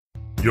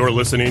You're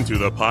listening to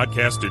the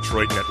Podcast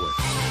Detroit Network.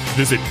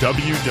 Visit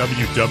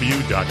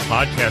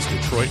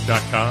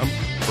www.podcastdetroit.com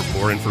for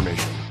more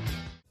information.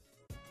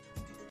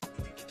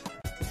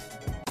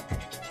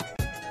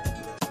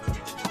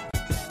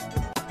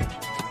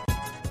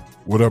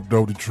 What up,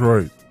 though,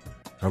 Detroit?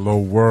 Hello,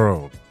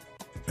 world.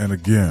 And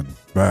again,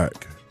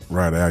 back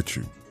right at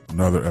you.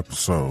 Another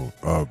episode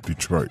of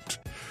Detroit.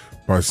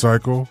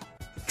 Bycycle,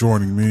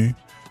 joining me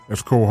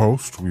as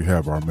co-host, we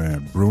have our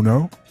man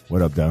Bruno.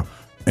 What up, though?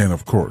 And,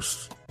 of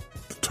course,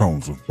 the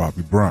tones of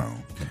Bobby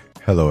Brown.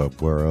 Hello,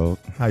 world.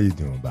 How you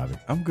doing, Bobby?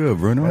 I'm good,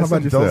 Bruno. That's How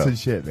about yourself? Dulcet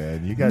shit,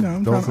 man. You got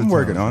I'm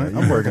working on it.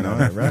 I'm working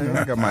on it. Right?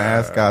 I got my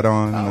ascot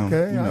on.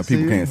 Okay, you know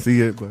people can't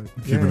see it, but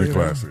Keeping it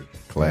classy.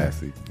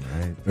 Classy.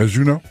 Right. As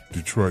you know,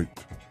 Detroit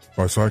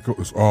Bycycle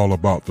is all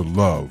about the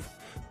love,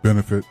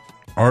 benefit,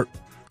 art,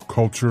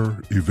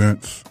 culture,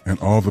 events, and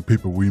all the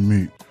people we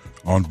meet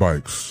on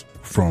bikes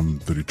from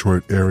the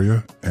Detroit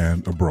area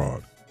and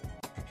abroad.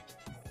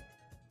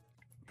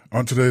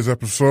 On today's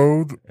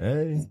episode,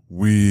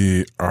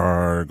 we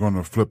are going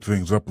to flip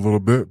things up a little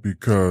bit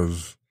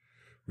because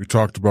we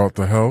talked about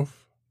the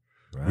health.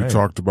 Right. We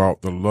talked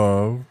about the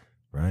love.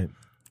 Right.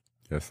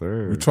 Yes,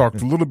 sir. We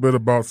talked a little bit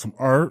about some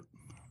art.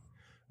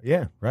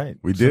 Yeah, right.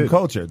 We Some did.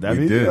 culture. We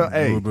did. A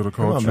little bit of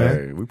come on, culture. man.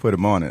 Hey, we put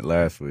him on it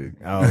last week.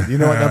 Oh, you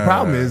know what? The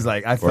problem is,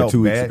 like, I felt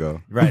 2 weeks bad.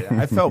 ago. Right.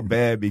 I felt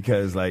bad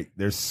because, like,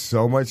 there's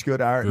so much good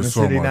art in the There's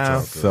so city much now. out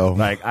there. So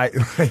Like,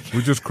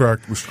 We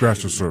scratched the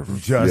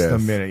surface. just a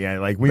Yes. minute. Yeah.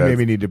 Like, we That's-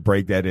 maybe need to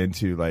break that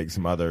into, like,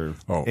 some other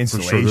Oh, for sure.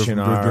 installation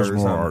There's art. more or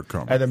something. art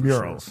coming, And the for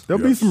murals. sure.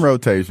 there'll be some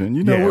rotation.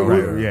 You know Yeah, what?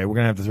 right. We're Yeah, we're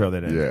going to have to throw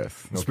that in.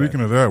 Yes. Okay.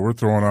 Speaking of that, we're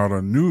throwing out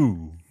a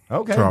new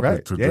Okay, topic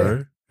right.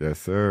 today. Yes,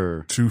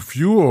 sir. To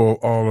fuel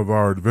all of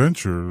our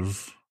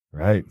adventures,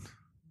 Right.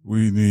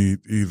 we need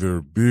either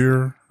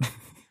beer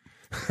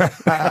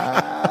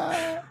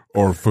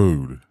or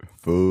food.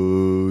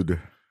 Food.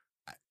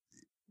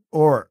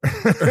 Or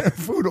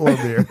food or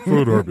beer.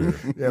 Food or beer.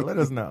 Yeah, let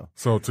us know.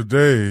 So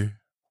today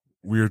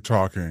we're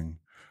talking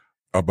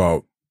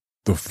about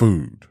the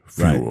food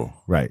fuel.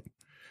 Right.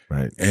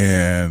 Right.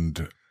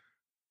 And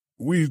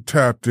we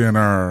tapped in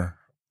our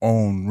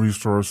own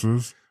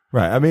resources.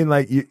 Right. I mean,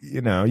 like,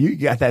 you know, you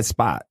got that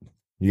spot.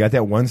 You got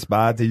that one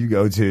spot that you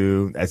go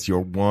to. That's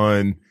your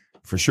one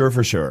for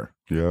sure.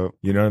 Yep.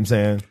 You know what I'm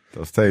saying?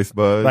 Those taste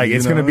buds. Like, you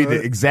it's going to know be the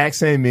it. exact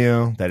same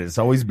meal that it's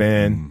always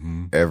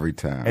been. every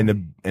time.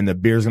 And the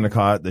beer's going to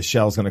cost, the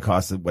shell's going to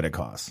cost what it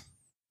costs.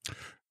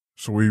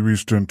 So we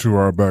reached into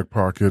our back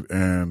pocket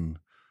and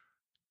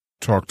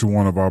talked to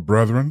one of our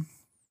brethren,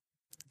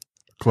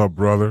 club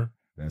brother.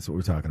 That's what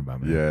we're talking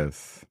about, man.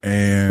 Yes.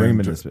 And Bring him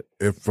in this bit.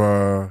 if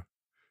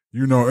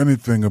you know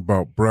anything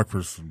about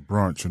breakfast and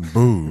brunch and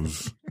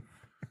booze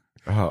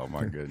Oh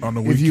my goodness. on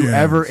the If weekends, you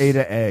ever ate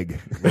an egg.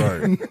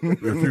 right?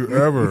 If you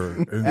ever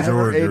enjoyed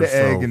Ever ate an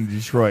yourself, egg in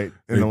Detroit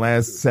in the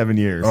last 7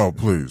 years. oh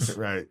please,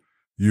 Right.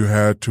 you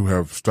had to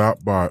have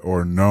stopped by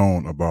or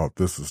known about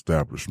this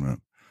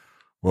establishment.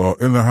 Well,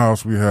 in the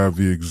house we have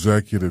the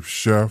executive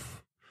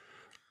chef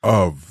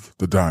of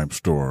the Dime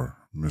Store,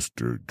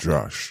 Mr.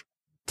 Josh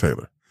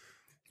Taylor.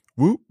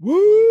 Whoop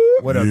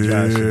whoop. What up,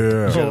 Josh?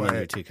 Yeah. Gentlemen,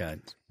 you're too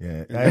kind.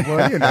 Yeah.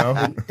 Well, you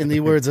know. In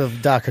the words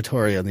of Doc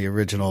Hattorian, the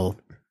original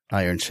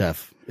Iron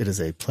Chef, it is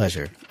a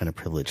pleasure and a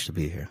privilege to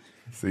be here.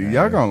 See,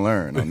 y'all gonna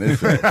learn on this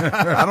show.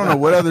 I don't know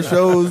what other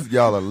shows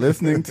y'all are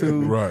listening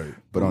to, Right.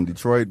 but on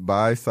Detroit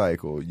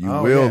Bycycle, you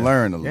Oh, will yeah.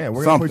 learn Yeah,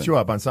 we're going something. to put you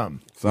up on something.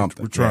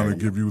 Something. We're trying to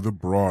give you the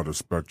broadest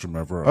spectrum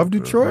ever of out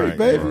there. Detroit, Right,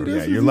 baby. right. This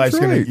Yeah, is your life's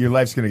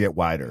Detroit. gonna get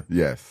wider.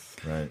 Yes.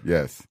 Right.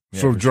 Yes.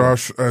 So for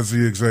Josh, as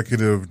the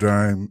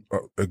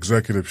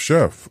executive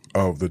chef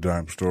of the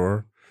Dime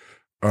Store,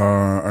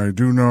 I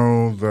do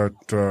know that,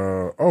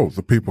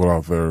 the people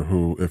out there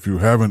who, if you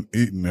haven't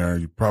eaten there,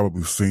 you've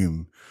probably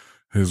seen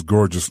his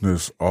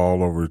gorgeousness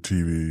all over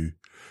TV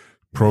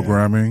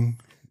programming,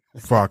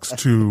 Fox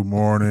 2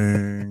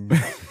 morning.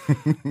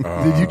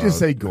 Did you just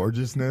say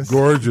gorgeousness?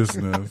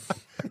 Gorgeousness.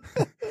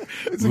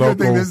 It's a good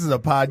thing this is a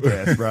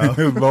podcast,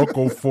 bro.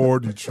 Local for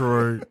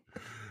Detroit.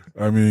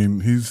 I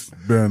mean, he's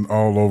been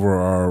all over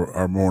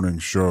our morning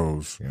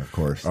shows. Yeah, of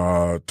course.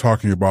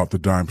 Talking about the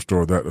Dime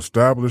Store that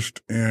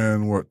established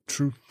in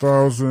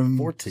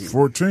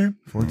 2014?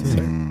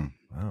 14.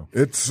 Wow.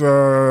 It's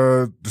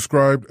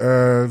described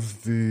as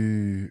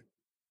the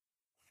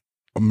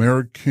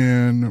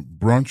American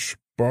brunch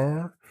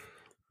bar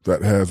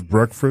that has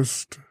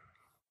breakfast,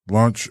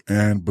 lunch,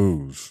 and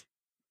booze.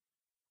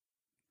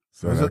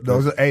 Those are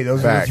the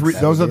Facts.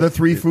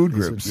 three food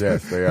groups.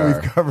 Yes, they are.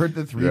 We've covered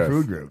the three Yes.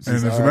 food groups. And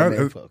These as are our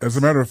main a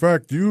focus. matter of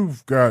fact,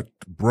 you've got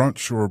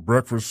brunch or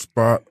breakfast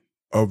spot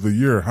of the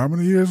year. How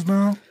many years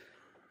now?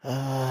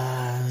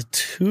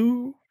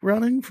 2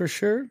 running for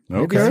sure.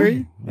 Maybe Okay.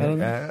 3. I don't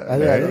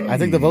know. I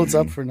think the vote's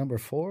up for number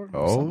 4. or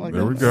Oh, something like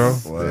There that. we go.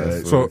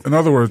 That's So, in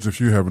other words, if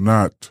you have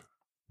not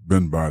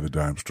been by the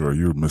Dime Store,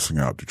 you're missing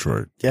out,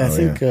 Detroit. Yeah, I Oh,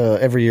 think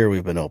every year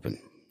we've been open,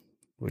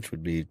 which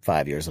would be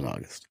 5 years in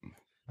August.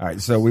 All right,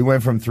 so we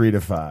went from 3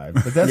 to 5,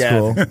 but that's yeah,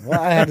 cool.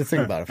 Well, I had to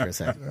think about it for a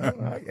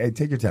second. Hey,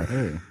 take your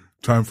time.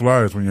 Time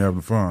flies when you're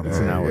having fun. It's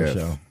huh? an hour yes.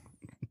 show.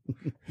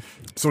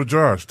 So,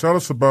 Josh, tell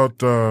us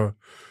about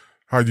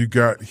how you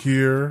got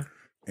here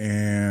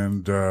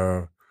and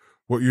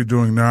what you're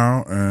doing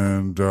now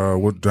and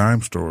what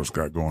Dime Store's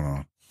got going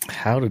on.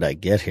 How did I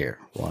get here?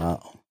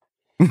 Wow.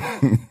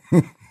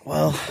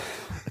 Well,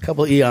 a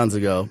couple of eons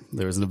ago,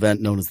 there was an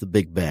event known as the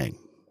Big Bang.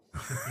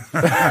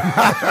 You're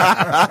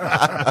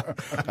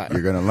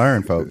going to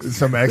learn, folks.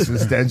 Some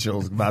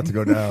existential's about to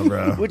go down,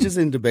 bro. Which is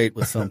in debate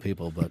with some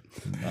people, but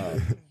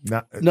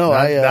Not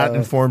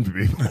informed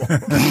people.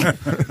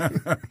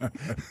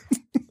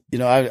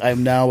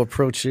 I'm now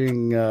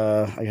approaching,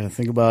 I got to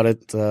think about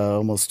it,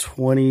 almost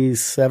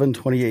 27,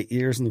 28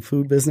 years in the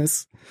food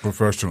business.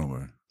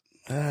 Professionally.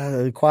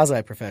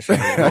 Quasi-professional.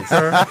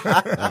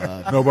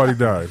 Nobody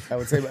died. I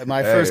would say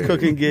my first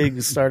cooking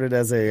gig started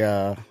as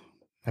I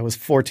was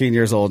 14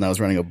 years old and I was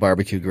running a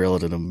barbecue grill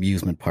at an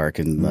amusement park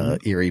in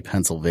Erie,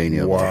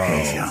 Pennsylvania.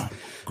 Wow.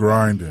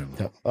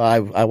 Grinding. I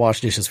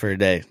washed dishes for a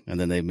day and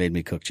then they made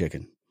me cook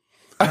chicken.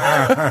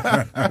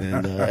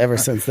 And ever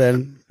since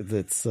then,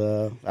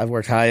 I've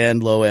worked high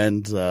end, low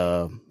end,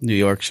 New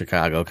York,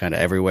 Chicago, kind of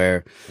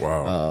everywhere.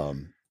 Wow.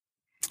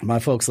 My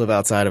folks live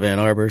outside of Ann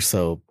Arbor,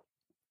 so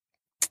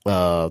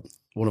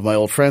one of my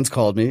old friends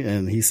called me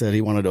and he said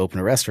he wanted to open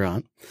a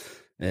restaurant.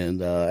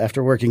 And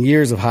after working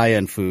years of high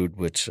end food,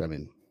 which I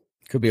mean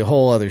could be a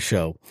whole other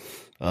show,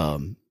 I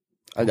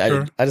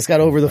just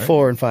got over the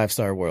 4 and 5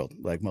 star world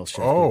like most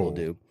chef people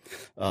do.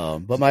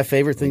 But my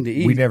favorite thing to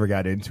eat. We never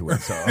got into it,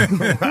 so we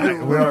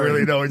don't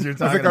really know what you're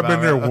talking about. I think I've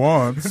been there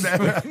once.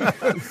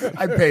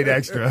 I paid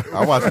extra.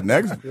 I watched the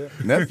next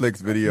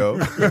Netflix video.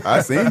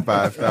 I seen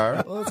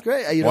 5-star. Well, that's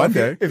great. One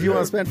day. If you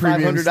want to spend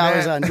Premium $500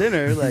 snack. on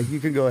dinner, like you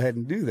can go ahead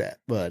and do that.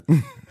 But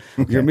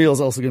your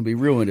meal's also going to be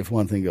ruined if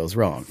one thing goes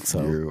wrong.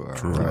 So You are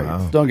right.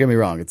 Wow. don't get me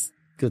wrong, it's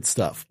good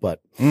stuff. But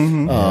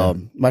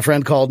my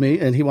friend called me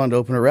and he wanted to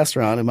open a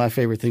restaurant, and my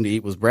favorite thing to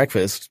eat was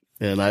breakfast.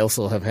 And I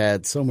also have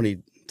had so many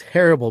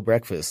terrible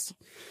breakfasts.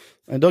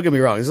 And don't get me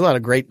wrong, there's a lot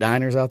of great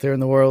diners out there in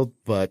the world,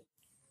 but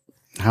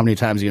how many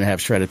times are you going to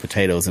have shredded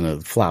potatoes and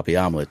a floppy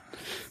omelet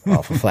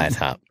off a flat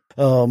top?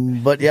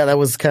 But yeah, that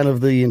was kind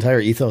of the entire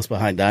ethos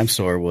behind Dime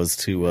Store, was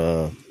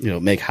to,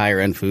 make higher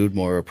end food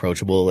more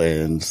approachable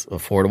and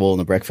affordable in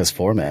the breakfast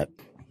format.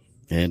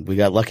 And we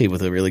got lucky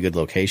with a really good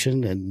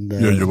location. And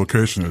Your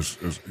location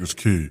is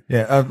key.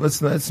 Yeah,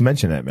 let's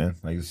mention that, man.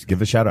 Like, just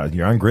give a shout out.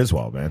 You're on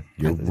Griswold, man.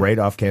 You're right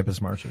off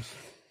Campus Martius.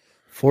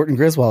 Fort and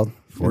Griswold.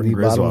 Fort in and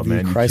the bottom Griswold, of the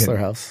man. You Chrysler can't-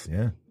 House.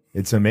 Yeah,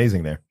 it's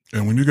amazing there.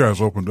 And when you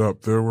guys opened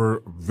up, there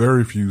were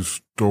very few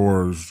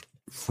stores,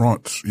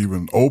 fronts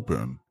even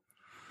open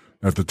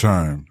at the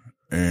time.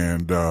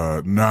 And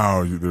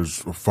now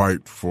there's a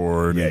fight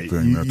for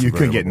anything that's you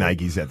couldn't get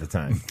available. Nikes at the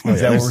time.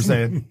 Is that what we're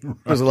saying?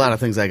 There's a lot of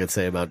things I could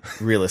say about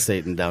real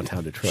estate in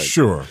downtown Detroit.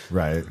 Sure.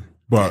 Right.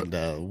 But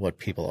And what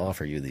people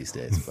offer you these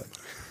days. But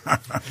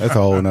That's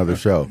a whole nother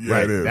show.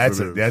 yeah, it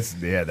is.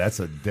 That's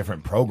a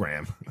different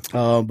program.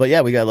 but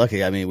yeah, we got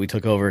lucky. I mean, we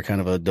took over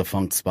kind of a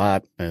defunct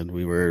spot, and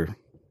we were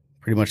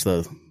pretty much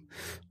the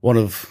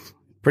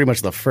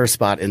first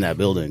spot in that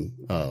building.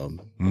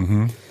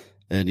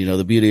 And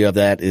the beauty of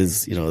that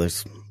is,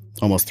 there's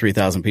almost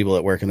 3,000 people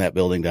that work in that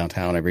building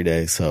downtown every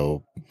day.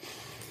 So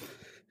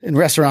in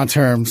restaurant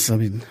terms, I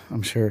mean,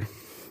 I'm sure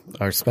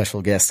our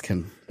special guest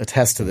can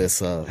attest to this.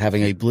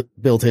 Having a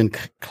built-in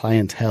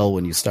clientele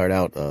when you start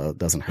out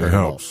doesn't hurt It at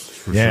all. helps.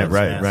 For Yeah,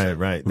 sure.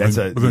 right.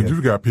 But then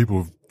you've got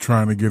people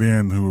trying to get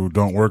in who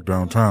don't work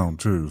downtown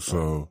too.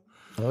 So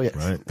Oh, yes.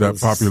 Right. that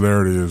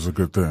popularity is a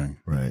good thing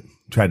right.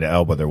 Trying to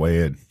elbow their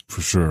way in.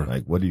 for sure.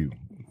 Like,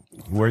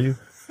 who are you?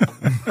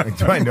 Like,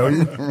 do I know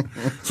you?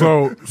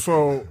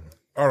 So,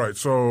 all right.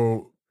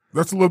 So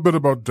that's a little bit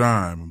about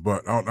Dime,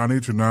 but I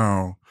need to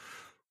now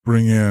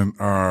bring in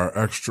our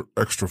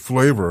extra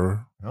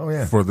flavor Oh,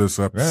 yeah. for this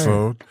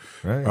episode.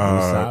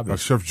 Right.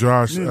 Chef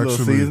Josh Need a little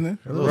actually seasoning,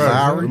 a little right,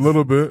 sour. a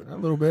little bit. A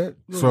little bit.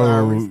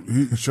 So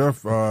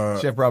Chef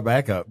brought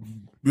backup.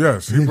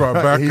 yes, he brought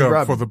He backup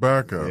brought- for the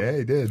backup. Yeah,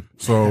 he did.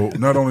 So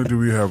not only do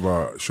we have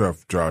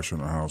Chef Josh in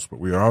the house, but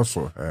we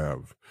also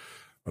have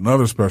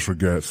another special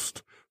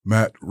guest,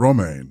 Matt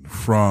Romine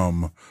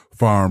from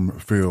Farm,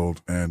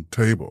 Field, and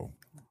Table.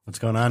 What's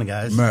going on,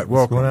 guys? Matt,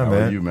 welcome. going on, How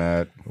man? are you,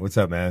 Matt? What's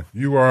up, man?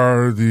 You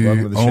are Welcome the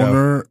to the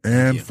owner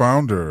and you.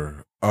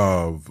 founder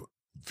of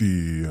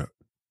the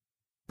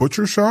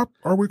butcher shop.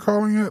 Are we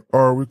calling it, or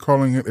are we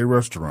calling it a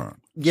restaurant?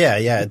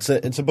 Yeah.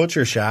 It's a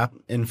butcher shop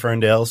in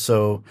Ferndale.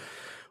 So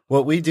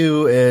what we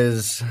do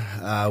is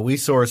we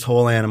source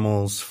whole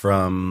animals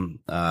from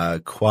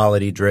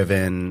quality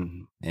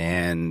driven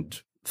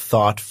and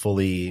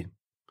thoughtfully,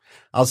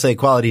 I'll say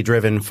quality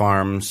driven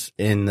farms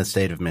in the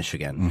state of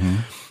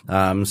Michigan.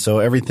 So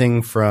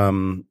everything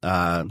from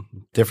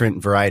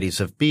different varieties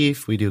of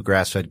beef. We do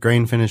grass-fed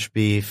grain-finished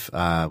beef.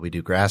 We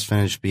do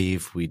grass-finished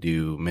beef. We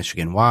do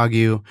Michigan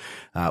Wagyu.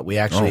 We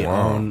actually Oh,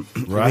 wow. own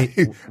Right.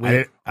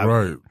 we- I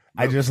Right.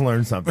 I just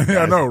learned something. Yeah, I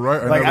guys. know,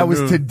 right? Like I never was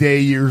knew.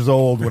 today years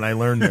old when I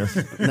learned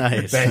this.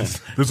 Nice.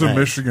 Thanks. This is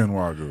Michigan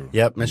Wagyu.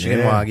 Yep, Michigan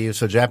Yeah. Wagyu.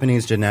 So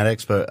Japanese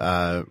genetics, but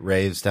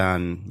raised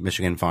on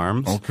Michigan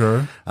farms.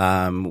 Okay.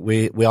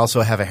 We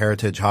also have a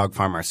heritage hog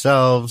farm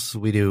ourselves.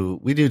 We do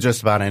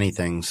just about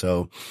anything.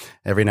 So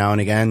every now and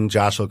again,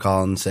 Josh will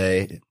call and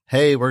say,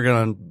 "Hey, we're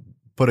gonna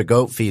put a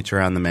goat feature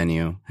on the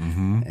menu,"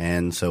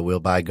 and so we'll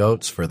buy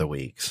goats for the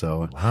week.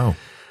 So Wow.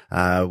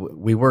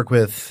 we work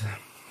with.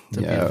 It's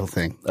a beautiful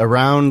thing.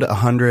 Around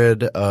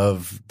 100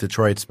 of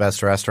Detroit's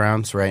best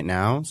restaurants right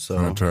now. So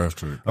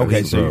Fantastic.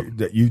 Okay, so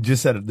you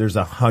just said there's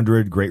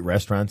 100 great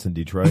restaurants in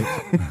Detroit.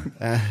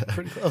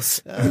 Pretty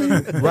close.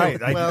 Right.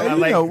 Like, Hey,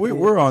 you know,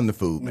 we're on the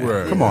food, man.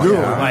 Right. Come on, Dude,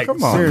 now. like,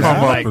 come on. seriously, Come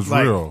up like, is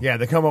like, real. Yeah,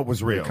 the come up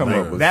was real. Come Like,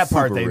 up was that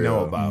part super they know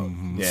real. about.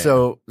 Yeah.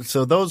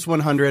 So those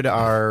 100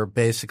 are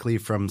basically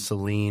from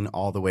Saline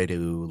all the way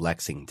to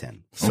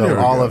Lexington. So there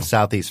we all go. of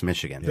Southeast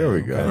Michigan. There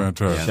we go.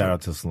 Fantastic. Shout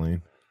out to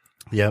Celine.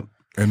 Yep.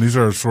 And these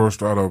are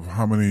sourced out of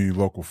how many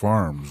local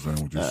farms, then,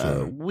 would you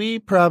say? We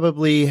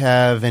probably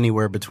have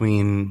anywhere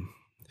between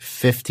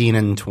 15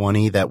 and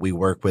 20 that we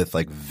work with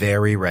like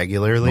very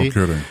regularly. No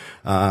kidding.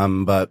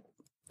 But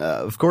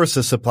of course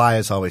the supply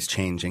is always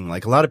changing.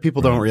 Like a lot of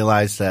people don't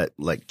realize that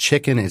like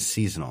chicken is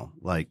seasonal.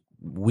 Like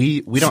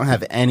we don't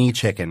have any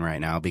chicken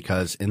right now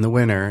because in the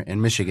winter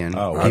in Michigan,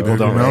 I people didn't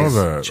don't know raise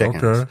that.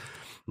 chickens. Okay.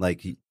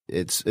 Like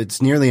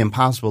it's nearly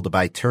impossible to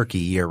buy turkey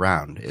year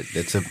round.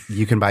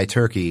 You can buy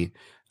turkey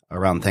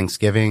around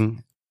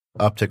Thanksgiving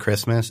up to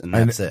Christmas and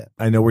that's it.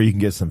 I know where you can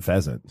get some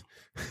pheasant.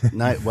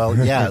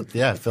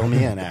 Yeah, fill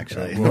me in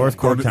actually. North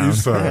Go to the Corktown.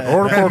 east side.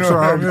 Or the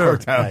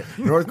Corktown,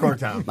 yeah. North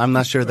Corktown. I'm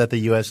not sure that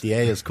the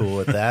USDA is cool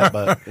with that,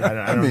 but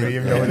I don't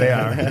even know where they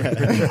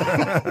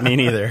are. me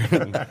neither.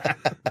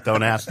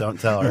 Don't ask, don't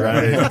tell,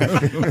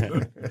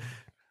 right?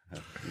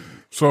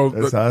 So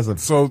That's awesome.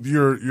 So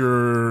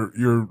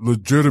you're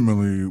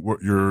legitimately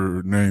what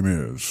your name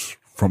is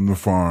from the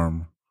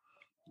farm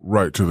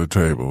right to the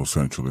table,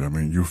 essentially. I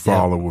mean, you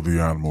follow with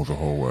the animal the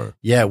whole way.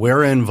 Yeah,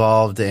 we're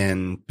involved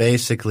in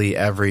basically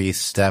every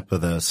step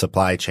of the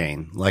supply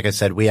chain. Like I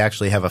said, we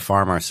actually have a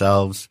farm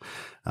ourselves.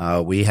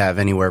 We have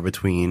anywhere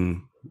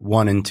between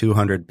 1 and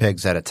 200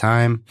 pigs at a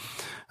time.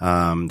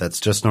 That's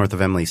just north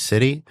of Emily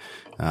City.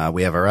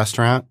 We have a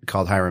restaurant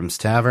called Hiram's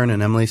Tavern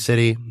in Emily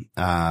City.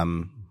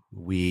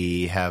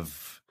 We have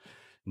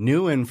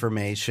new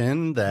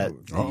information that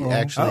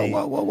actually.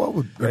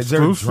 Is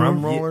there a Exclusive?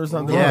 drum roll or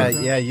something?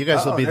 Yeah, you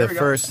guys will be there the we go.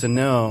 first to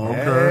know.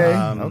 Hey,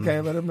 okay,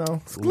 let him know.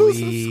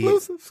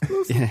 Exclusive.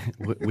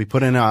 We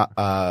put in a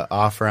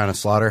offer on a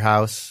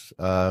slaughterhouse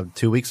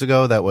 2 weeks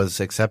ago that was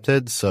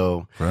accepted.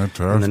 So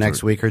Fantastic. in the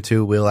next week or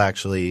two, we'll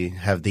actually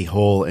have the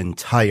whole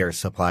entire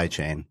supply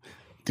chain.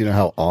 Do you know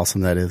how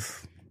awesome that is?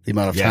 The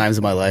amount of Yeah. times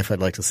in my life I'd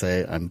like to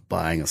say I'm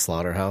buying a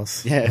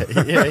slaughterhouse. Yeah,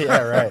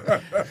 right.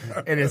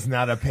 And it's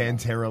not a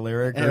Pantera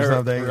lyric or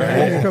something,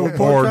 right. right?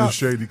 Or the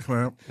shady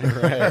clamp.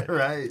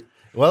 Right.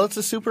 Well, it's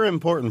a super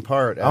important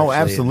part. Oh,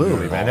 actually.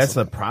 absolutely, man. That's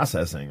the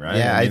processing, right?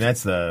 Yeah, I mean,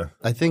 that's the.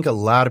 I think a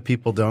lot of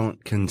people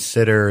don't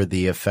consider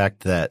the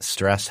effect that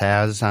stress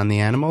has on the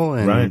animal.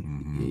 And, Right.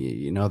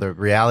 you know, the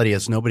reality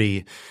is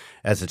nobody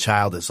as a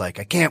child is like,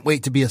 I can't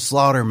wait to be a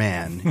slaughter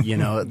man. You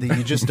know,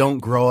 you just don't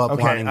grow up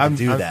Okay, wanting to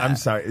do that. I'm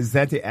sorry. Is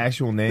that the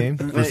actual name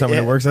for someone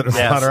Yeah. that works at a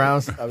Yes.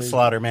 slaughterhouse?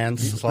 Slaughter man,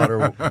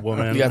 slaughter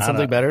woman. You got I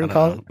something don't- better I to don't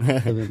call know.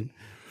 it? I mean,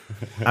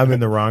 I'm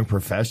in the wrong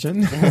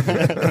profession.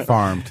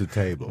 Farm to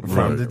table.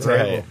 From the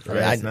table. Right.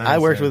 That's nice, I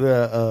worked yeah. with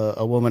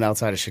a woman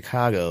outside of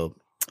Chicago,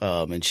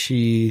 and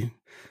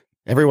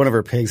every one of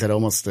her pigs had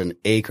almost an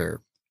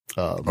acre.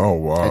 Oh,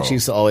 wow. And she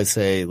used to always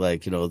say,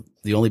 like, you know,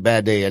 the only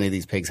bad day any of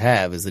these pigs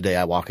have is the day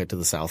I walk into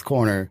the south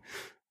corner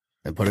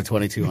and put a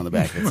 22 on the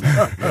back of its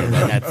neck. And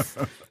that's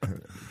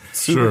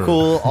super Sure.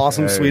 cool,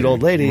 awesome, sweet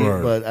old lady.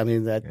 Right. But I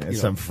mean, that, Yeah, you know,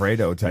 some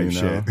Fredo type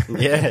You know. shit.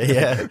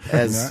 Yeah.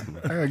 as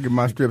I gotta get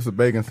my strips of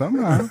bacon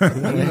somehow.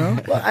 You know?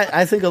 well,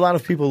 I think a lot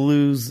of people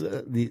lose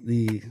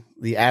the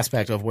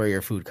aspect of where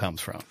your food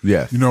comes from.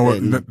 Yes. You know what?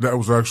 And- That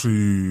was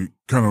actually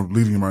kind of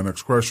leading to my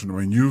next question. I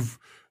mean, you've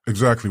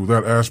exactly with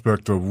that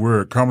aspect of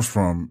where it comes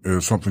from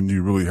is something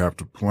you really have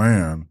to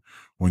plan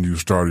when you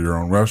start your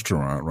own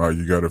restaurant, right?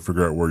 You got to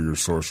figure out where you're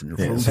sourcing your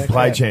Yeah, food.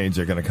 supply chains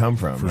are going to come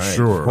from, For right?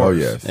 sure. Of course. Oh,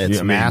 yes. It's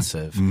I mean,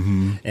 massive.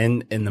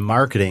 And the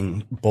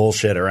marketing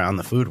bullshit around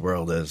the food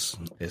world is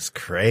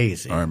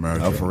crazy. I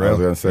imagine. Oh, for I real? was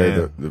gonna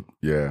say Yeah.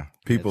 yeah.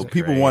 People It's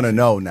crazy. want to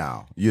know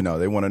now. You know,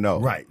 they want to know.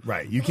 Right.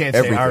 You can't say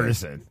Everything.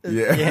 artisan.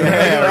 Yeah.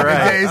 Yeah,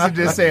 right. The days of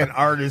just saying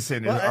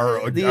artisan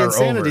are The are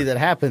insanity over. that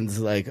happens,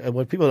 like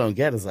what people don't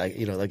get is like,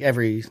 you know, like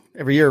every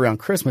year around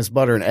Christmas,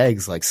 butter and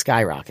eggs like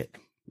skyrocket.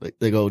 Like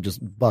they go just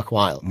buck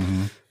wild.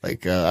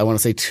 Like I want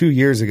to say 2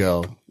 years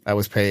ago, I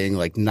was paying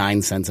like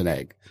 9 cents an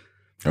egg,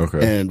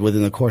 Okay. and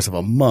within the course of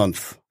a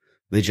month,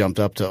 they jumped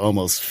up to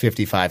almost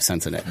 55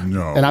 cents an egg.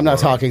 No. And I'm not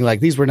talking like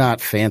these were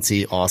not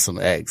fancy, awesome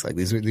eggs. Like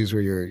these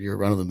were your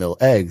run of the mill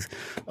eggs.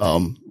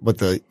 But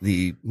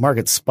the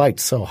market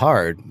spiked so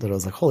hard that I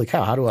was like, holy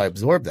cow, how do I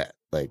absorb that?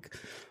 Like,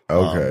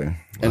 Okay.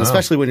 and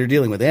especially when you're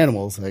dealing with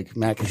animals, like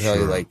Matt can tell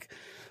you, like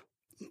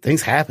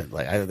things happen.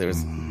 Like there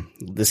was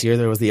this year,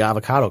 there was the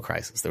avocado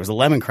crisis. There was a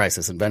lemon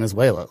crisis in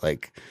Venezuela.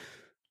 Like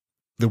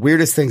the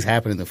weirdest things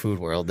happen in the food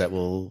world that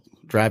will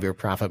drive your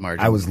profit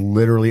margin. I was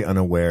literally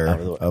unaware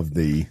of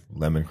the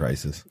lemon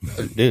crisis.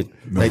 Dude,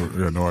 no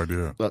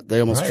idea. they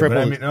almost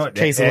tripled.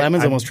 Case of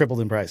lemons almost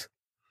tripled in price.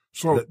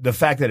 So the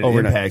fact that it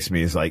impacts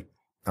me is like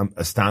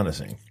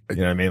astonishing. You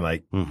know what I mean?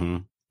 Like,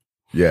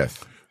 Yes.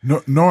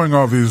 Knowing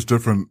all these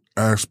different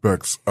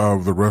aspects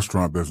of the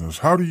restaurant business,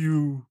 how do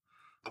you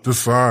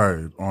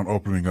decide on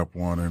opening up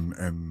one,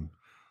 and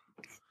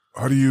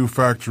how do you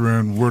factor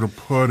in where to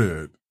put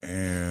it?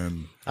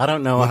 And I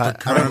don't know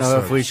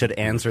if we should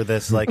answer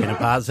this like in a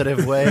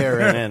positive way or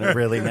in a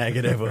really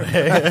negative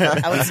way.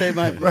 I would say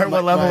what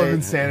level of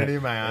insanity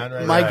am I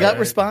on? My gut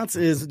response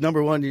is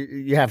number one,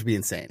 you have to be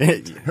insane.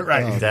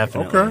 Right,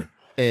 definitely. Okay.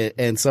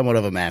 And somewhat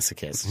of a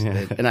masochist.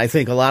 And I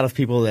think a lot of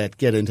people that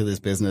get into this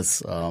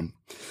business, I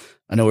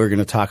know we're going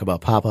to talk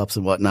about pop-ups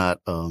and whatnot.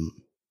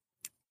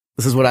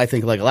 This is what I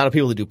think, like a lot of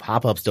people that do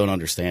pop-ups don't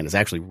understand is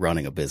actually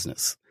running a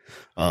business.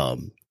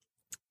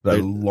 The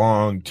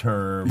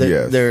long-term.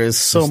 There is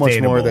so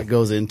much more that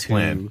goes into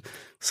plan.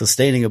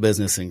 Sustaining a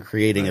business and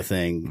creating a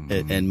thing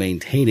and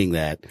maintaining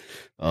that.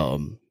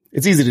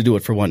 It's easy to do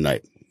it for one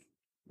night.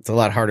 It's a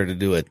lot harder to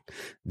do it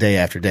day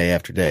after day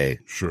after day.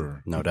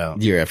 Sure. No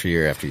doubt. Year after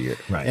year after year.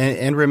 Right.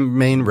 And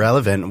remain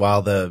relevant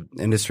while the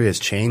industry is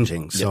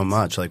changing so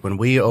much. Like when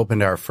we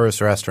opened our first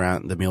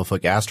restaurant, the Mulefoot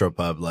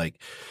Gastropub, like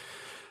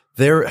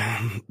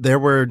there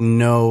were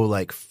no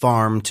like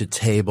farm to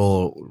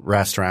table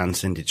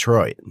restaurants in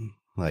Detroit.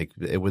 Like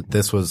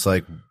this was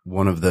like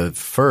one of the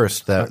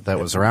first that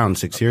was around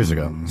 6 years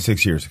ago.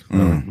 6 years.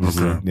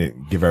 Okay.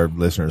 Give our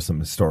listeners some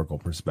historical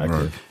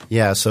perspective. Right.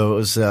 Yeah. So it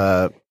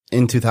was,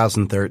 in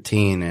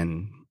 2013,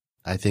 and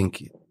I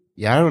think,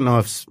 I don't know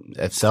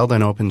if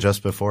Selden opened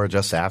just before or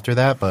just after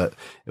that, but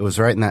it was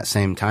right in that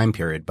same time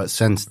period. But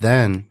since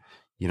then,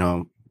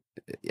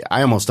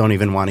 I almost don't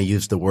even want to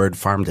use the word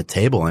farm to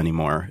table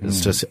anymore. It's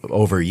just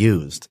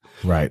overused.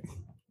 Right.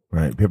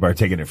 People are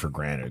taking it for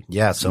granted.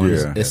 Yeah. So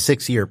in a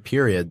 6 year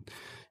period,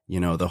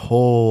 the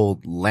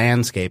whole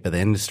landscape of the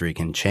industry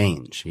can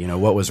change.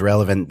 What was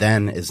relevant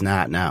then is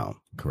not now.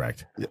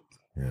 Correct.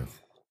 Yeah.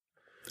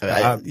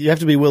 You have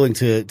to be willing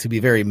to be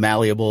very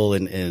malleable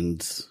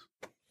and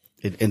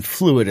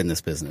fluid in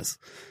this business.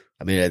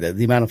 I mean,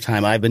 the amount of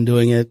time I've been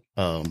doing it,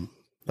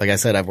 like I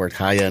said, I've worked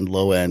high end,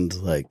 low end,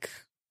 like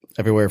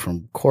everywhere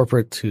from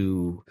corporate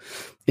to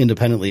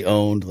independently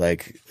owned.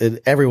 Like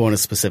everyone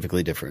is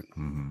specifically different.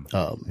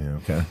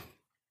 Okay.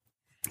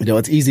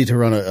 It's easy to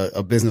run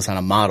a business on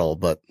a model,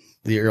 but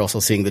you're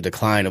also seeing the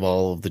decline of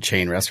all of the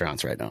chain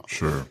restaurants right now.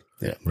 Sure.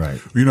 Yeah. Right.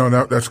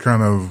 That's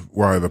kind of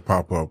why the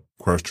pop-up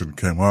question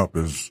came up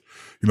is,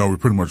 we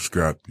pretty much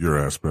got your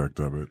aspect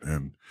of it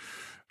and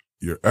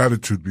your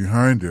attitude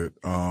behind it.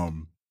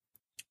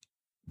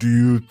 Do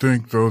you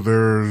think though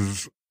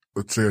there's,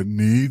 let's say, a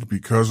need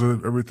because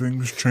of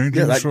everything's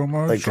changing so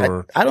much?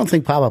 I don't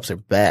think pop-ups are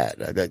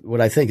bad.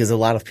 What I think is a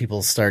lot of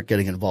people start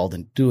getting involved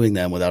in doing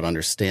them without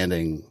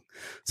understanding.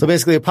 So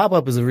basically a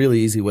pop-up is a really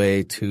easy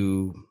way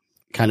to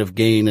kind of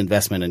gain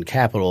investment and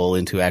capital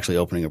into actually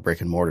opening a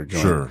brick and mortar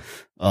joint. Sure.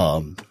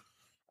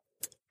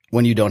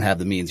 When you don't have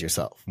the means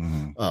yourself.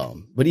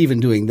 But even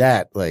doing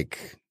that,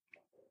 like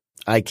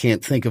I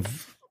can't think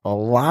of a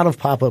lot of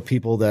pop-up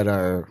people that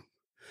are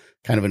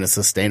kind of in a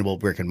sustainable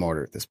brick and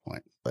mortar at this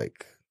point.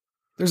 Like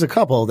there's a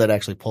couple that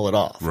actually pull it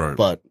off, right.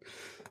 But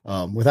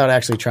without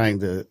actually getting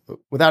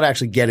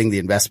the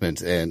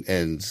investment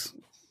and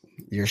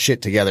your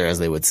shit together, as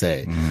they would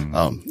say,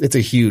 it's a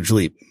huge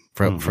leap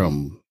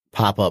from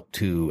pop-up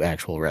to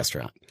actual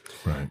restaurant.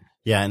 Right.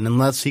 Yeah, and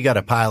unless you got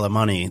a pile of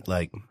money,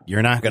 like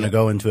you're not going to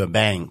go into a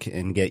bank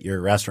and get your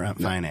restaurant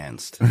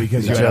financed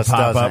because it just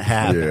doesn't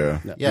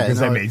happen. Yeah,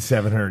 because I made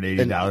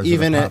 $780.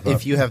 Even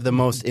if you have the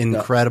most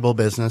incredible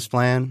business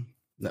plan,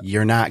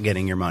 you're not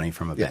getting your money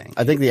from a bank.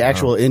 I think the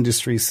actual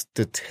industry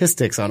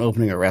statistics on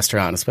opening a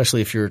restaurant,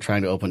 especially if you're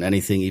trying to open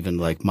anything even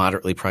like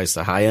moderately priced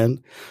to high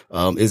end,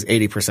 is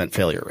 80%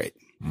 failure rate.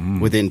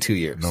 Within 2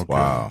 years. Okay.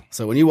 Wow.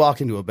 So when you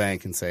walk into a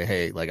bank and say,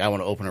 hey, like I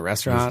want to open a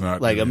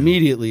restaurant, like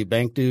immediately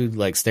bank dude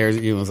like stares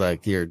at you and was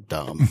like, you're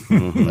dumb.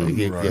 You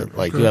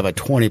have a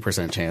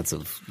 20% chance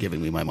of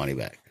giving me my money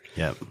back.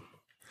 Yep.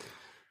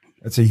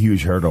 That's a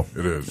huge hurdle.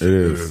 It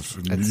is.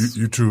 And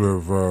you two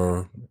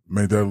have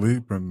made that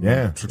leap and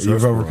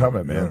you've overcome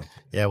it, man.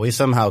 Yeah, we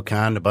somehow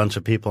conned a bunch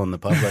of people in the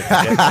public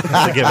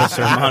to give us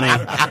their money.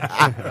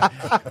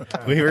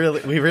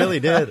 We really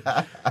did.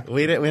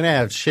 We didn't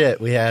have shit.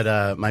 We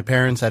had my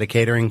parents had a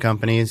catering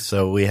company,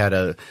 so we had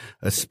a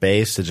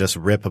space to just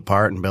rip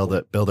apart and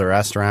build a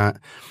restaurant.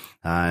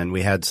 And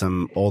we had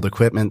some old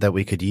equipment that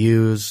we could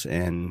use,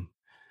 and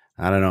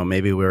I don't know,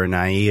 maybe we were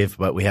naive,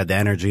 but we had the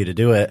energy to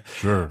do it.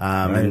 Sure.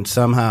 And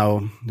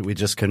somehow we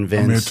just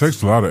convinced. I mean, it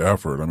takes a lot of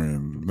effort. I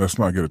mean, let's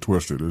not get it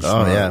twisted.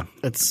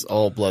 It's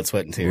all blood,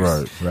 sweat, and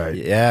tears. Right.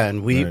 Yeah.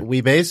 And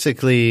we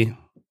basically,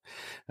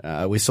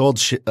 we sold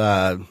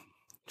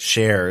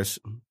shares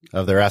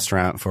of the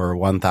restaurant for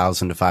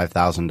 $1,000 to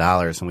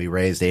 $5,000, and we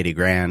raised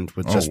 $80,000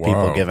 with just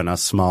people giving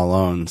us small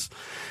loans.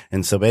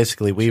 And so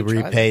basically, we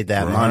repaid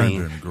that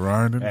money.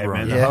 Grinding. Hey,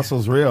 man, the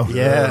hustle's real.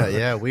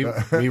 Yeah. We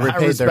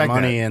repaid their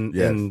money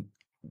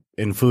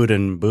in food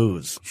and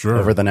booze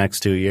over the next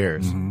 2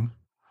 years. Mm-hmm.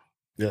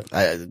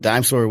 Yeah,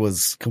 Dime Store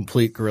was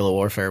complete guerrilla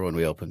warfare when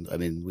we opened. I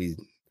mean,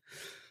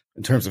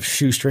 in terms of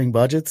shoestring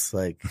budgets,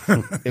 like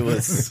it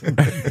was, man,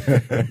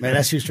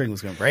 that shoestring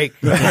was going to break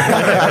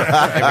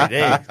every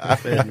day.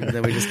 And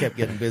then we just kept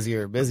getting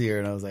busier and busier.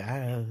 And I was like,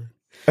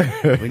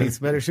 we need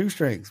some better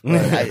shoestrings.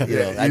 But you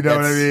know what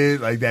I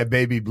mean? Like that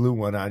baby blue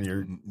one on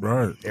your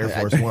Air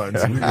Force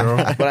Ones.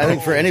 But I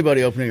think for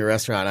anybody opening a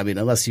restaurant, I mean,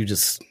 unless you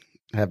just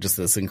have just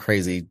this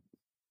crazy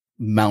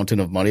mountain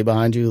of money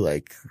behind you,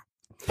 like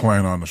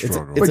playing on the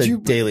struggle. It's a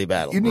daily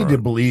battle. You need to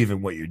believe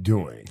in what you're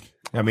doing.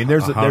 I mean,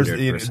 there's a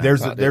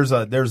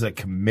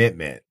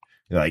commitment.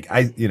 Like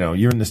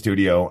you're in the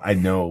studio. I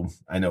know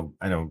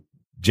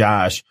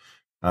Josh.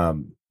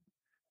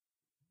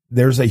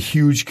 There's a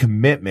huge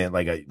commitment.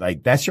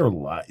 Like that's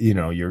your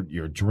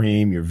your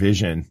dream, your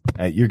vision.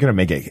 You're going to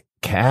make it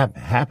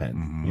happen.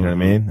 Mm-hmm. You know what I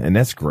mean? And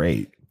that's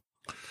great.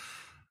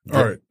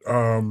 All right.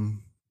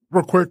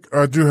 Real quick,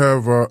 I do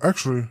have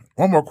actually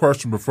one more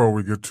question before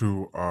we get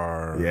to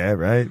our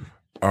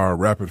our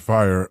rapid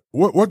fire.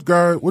 What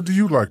do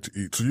you like to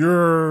eat? So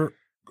you're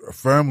a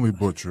family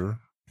butcher.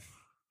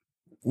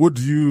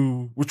 What's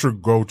your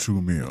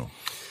go-to meal?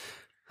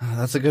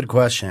 That's a good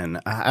question.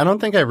 I don't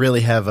think I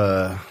really have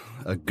a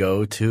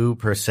go-to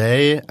per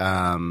se,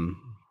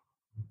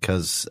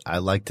 because I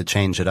like to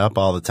change it up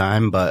all the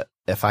time. But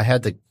if I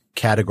had to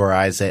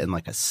categorize it in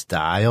like a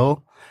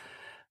style,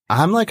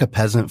 I'm like a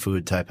peasant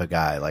food type of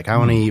guy. Like I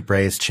want to eat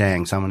braised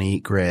chanks. I want to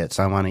eat grits.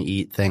 I want to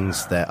eat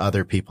things that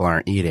other people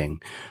aren't eating.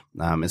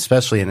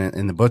 Especially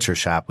in the butcher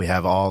shop, we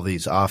have all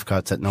these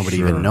offcuts that nobody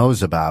even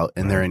knows about,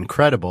 and they're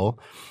incredible.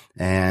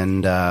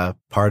 And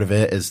part of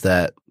it is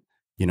that,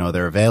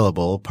 they're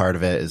available. Part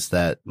of it is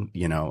that,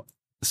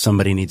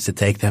 somebody needs to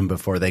take them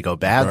before they go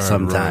bad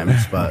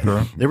sometimes. But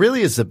it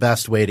really is the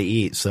best way to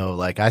eat. So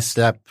like I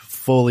step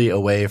fully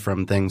away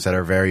from things that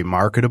are very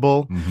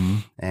marketable,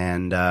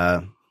 and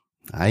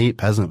I eat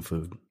peasant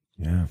food.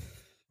 Yeah.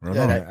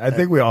 I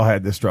think we all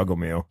had the struggle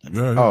meal.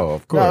 Yeah. Oh,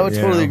 of course. No, I would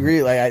totally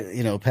agree.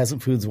 Like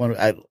peasant food's one.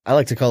 I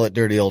like to call it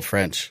dirty old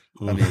French.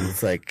 I mean,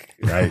 it's like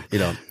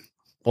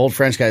old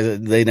French guys.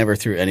 They never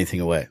threw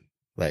anything away.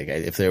 Like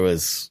if there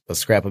was a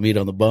scrap of meat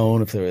on the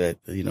bone, if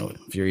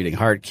if you're eating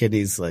heart,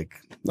 kidneys, like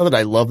not that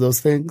I love those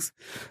things,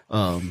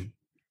 but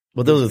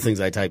those are the things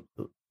I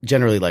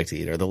generally like to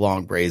eat, are the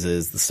long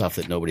braises, the stuff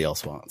that nobody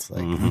else wants.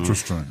 Like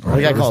interesting.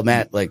 Like I call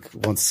Matt like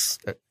once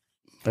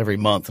every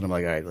month, and I'm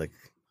like, all right, like,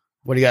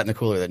 what do you got in the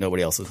cooler that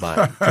nobody else is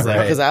buying?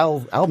 Because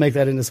I'll make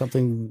that into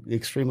something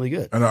extremely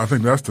good. And I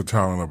think that's the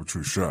talent of a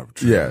true chef.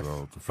 Too, yes.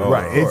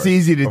 Right. It's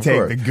easy to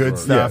take the good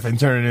stuff and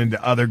turn it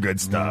into other good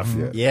stuff.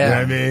 Yeah. You know what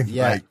I mean?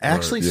 Yeah.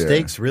 Actually,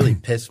 steaks really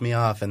piss me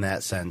off in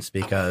that sense,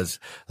 because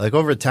like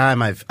over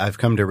time, I've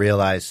come to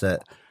realize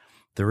that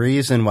the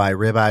reason why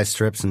ribeye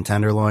strips and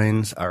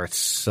tenderloins are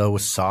so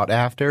sought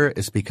after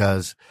is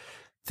because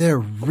they're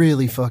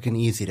really fucking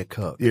easy to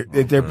cook.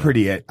 They're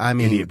pretty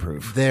idiot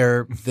proof.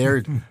 They're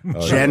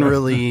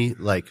generally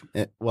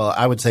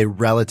I would say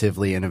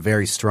relatively, and a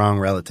very strong,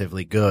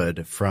 relatively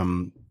good,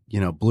 from,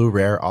 blue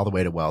rare all the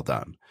way to well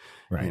done.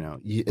 Right.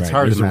 It's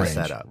hard to mess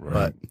that up,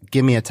 but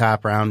give me a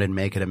top round and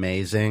make it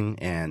amazing,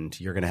 and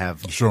you're going to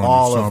have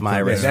all of my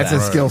respect.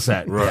 That's a skill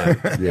set. Right.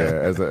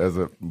 As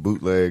a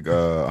bootleg,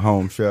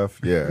 home chef.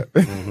 Yeah.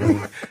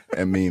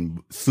 I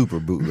mean, super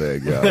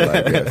bootleg, y'all.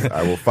 Like, yes,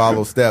 I will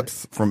follow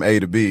steps from A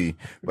to B,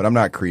 but I'm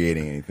not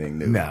creating anything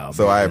new. No.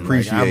 So I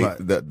appreciate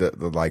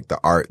the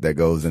art that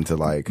goes into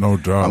no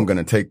doubt. I'm going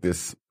to take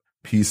this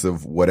piece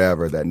of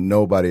whatever that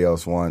nobody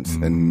else wants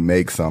and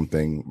make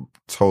something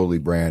totally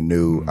brand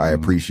new. I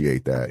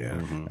appreciate that.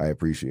 Yeah. I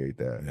appreciate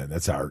that. Yeah,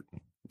 that's art.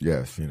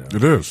 Yes.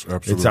 It is.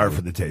 Absolutely. It's art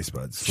for the taste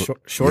buds.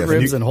 Short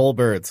ribs and whole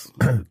birds.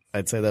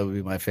 I'd say that would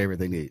be my favorite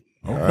thing to eat.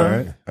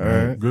 Okay. All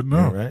right. Good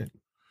enough.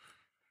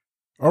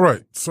 All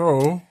right.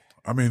 So,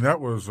 I mean,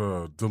 that was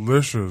a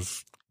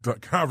delicious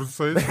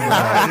conversation.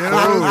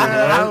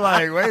 I'm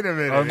like, wait a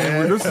minute. I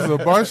mean, this is a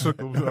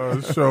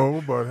bicycle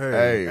show, but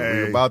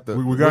hey, we about the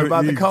we got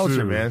about the eat culture,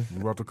 too. man.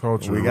 We about the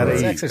culture. We gotta right?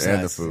 eat. Exercise.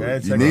 And the food.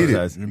 That's You need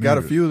exercise. it. You got to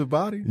need it. fuel the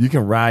body. You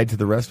can ride to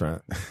the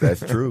restaurant.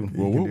 That's true.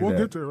 Well, we'll that.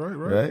 get there,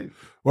 right? Right?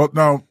 Well,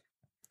 now,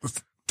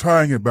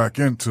 tying it back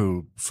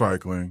into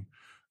cycling,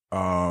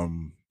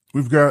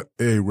 we've got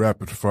a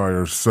rapid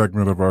fire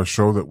segment of our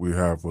show that we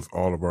have with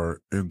all of our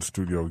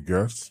in-studio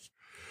guests.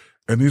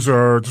 And these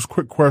are just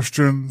quick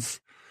questions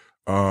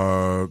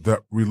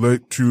that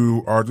relate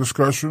to our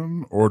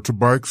discussion or to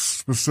bikes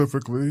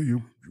specifically,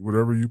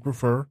 whatever you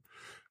prefer,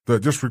 that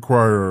just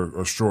require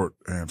a short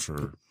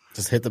answer.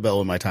 Just hit the bell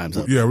when my time's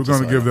up. Yeah, we're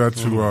going to give that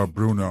to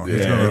Bruno.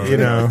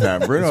 Yeah,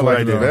 Bruno what like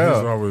I the do. He's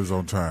bell. always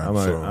on time.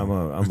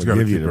 I'm he's gonna gotta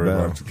give you keep the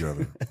everybody bell.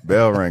 together.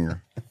 Bell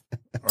ringer.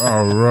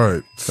 All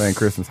right. Same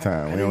Christmas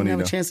time. I We didn't don't have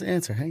need a chance to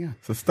answer. Hang on.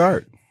 So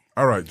start.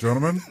 All right,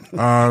 gentlemen.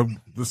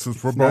 This is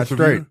for not both of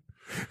straight.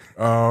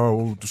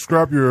 you.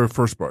 Describe your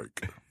first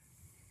bike.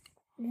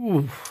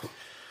 Ooh.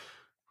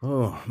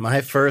 Oh,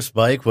 my first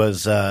bike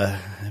was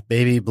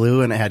baby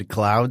blue and it had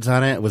clouds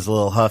on it. It was a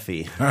little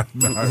huffy.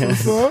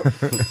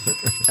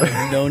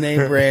 No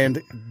name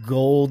brand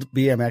gold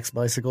BMX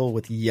bicycle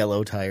with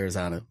yellow tires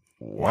on it.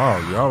 Wow,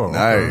 yellow.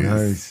 Nice.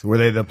 Nice. Were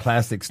they the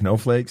plastic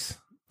snowflakes?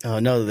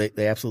 No,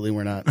 they absolutely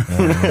were not.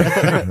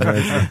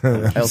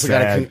 I also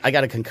Sad.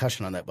 got a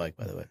concussion on that bike,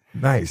 by the way.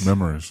 Nice.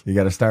 Memories. You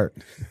got to start.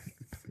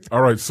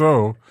 All right,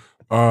 so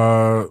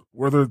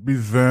whether it be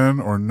then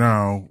or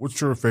now, what's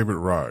your favorite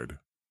ride?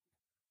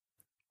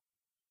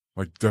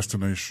 Like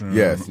destination?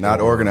 Yes,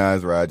 not or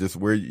organized ride. Just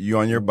where you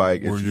on your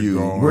bike. Where It's you you.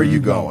 going. Where you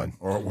going?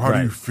 Or how do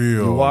you Right.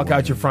 feel? You walk when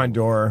out your front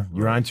door.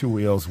 You're on two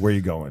wheels. Where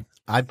you going?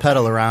 I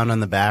pedal around on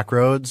the back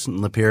roads in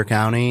Lapeer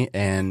County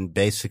and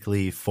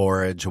basically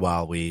forage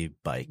while we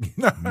bike.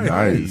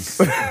 Nice.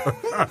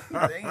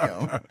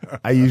 Damn.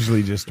 I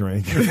usually just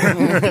drink.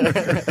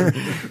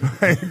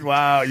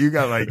 Wow, you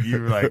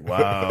were like,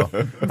 wow.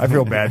 I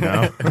feel bad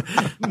now.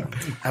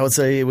 I would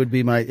say it would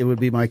be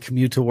my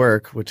commute to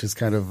work, which is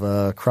kind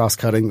of cross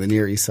cutting the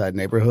near East Side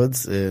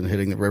neighborhoods and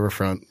hitting the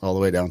riverfront all the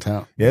way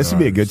downtown. Yeah, this would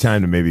be a good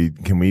time to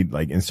can we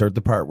insert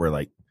the part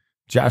where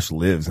Josh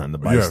lives on the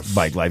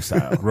bike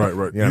lifestyle. Right. You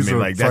know what I He's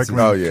mean? a That's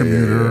cycling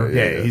commuter.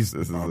 Yeah, he's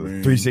This is I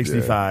mean,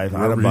 365 on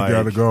a Wherever bike. you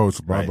gotta go, it's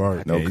by Right.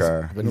 bike. No Yeah,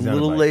 car. Been He's a on a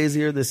little bike.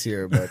 lazier this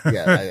year, but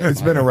yeah.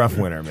 It's been a rough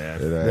winter,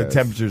 man. It The has.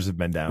 temperatures have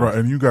been down. Right,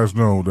 and you guys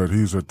know that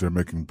he's at there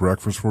making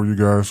breakfast for you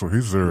guys, so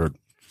he's there at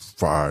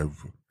 5,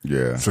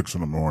 Yeah. 6 in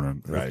the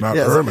morning, Right. if not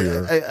Yeah, so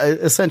earlier.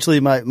 essentially,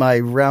 my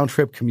round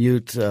trip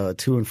commute to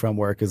and from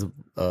work is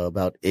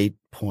about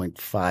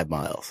 8.5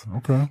 miles.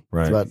 Okay,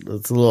 Right.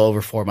 It's a little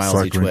over 4 miles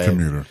each cycling way.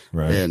 commuter.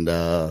 Right. And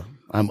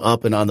I'm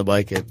up and on the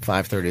bike at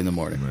 5:30 in the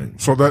morning.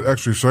 So that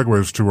actually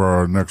segues to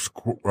our next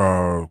quick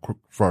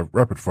fire,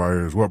 rapid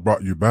fire. Is what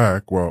brought you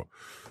back? Well,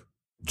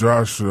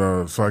 Josh,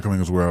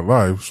 cycling is a way of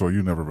life, so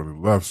you never really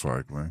left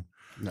cycling.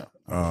 No.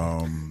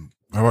 How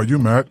about you,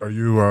 Matt? Are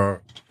you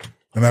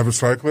an avid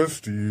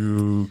cyclist? Do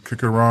you kick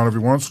it around every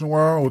once in a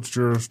while? What's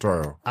your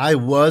style? I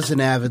was an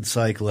avid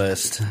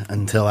cyclist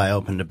until I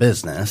opened a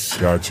business.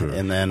 Gotcha.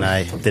 And then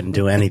I didn't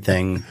do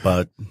anything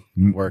but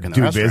work in the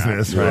Do restaurant.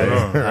 business, right?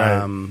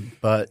 Right.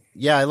 But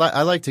yeah,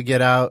 I like to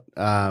get out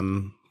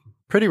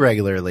pretty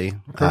regularly.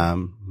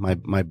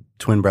 My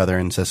twin brother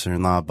and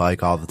sister-in-law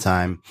bike all the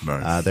time.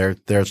 Nice.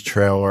 They're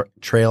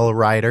trail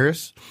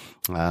riders.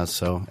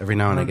 So every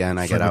now and again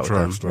I get out with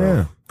them. Style.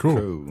 Yeah.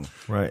 Cool.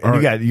 Right. All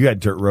And you got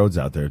dirt roads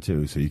out there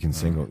too, so you can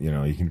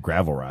you can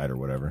gravel ride or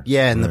whatever.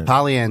 Yeah, and the Right.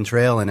 Pollyant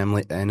Trail in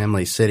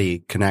Emily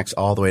City connects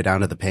all the way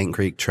down to the Paint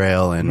Creek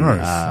Trail, and Nice.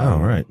 Oh,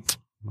 right.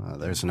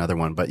 there's another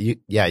one. But you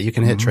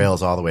can hit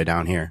trails all the way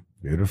down here.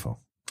 Beautiful.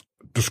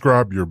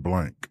 Describe your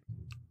blank.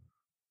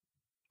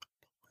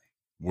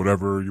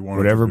 Whatever you want.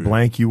 Whatever it to be.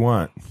 blank you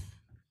want.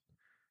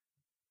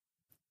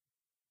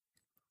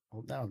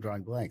 Well, now I'm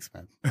drawing blanks,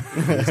 man.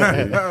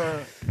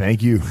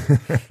 Thank you.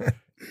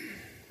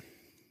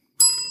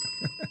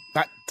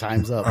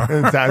 Time's up.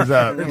 Time's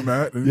up. Hey,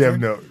 Matt, You have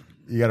anything?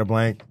 you got a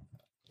blank?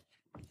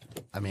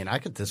 I mean, I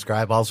could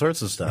describe all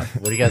sorts of stuff.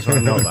 What do you guys want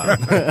to know about?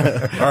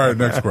 All right,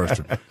 next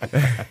question.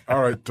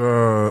 All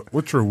right,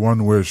 what's your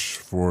one wish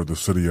for the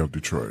city of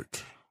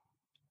Detroit?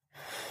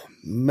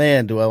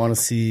 Man, do I want to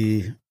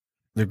see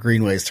the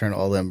greenways turn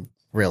all them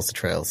rails to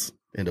trails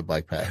into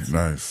bike paths.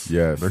 Nice.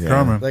 Yes. They're Yeah.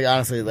 coming. Like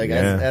honestly, like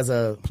Yeah.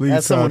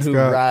 Please, someone Todd who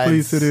Scott, rides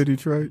please, City of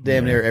Detroit.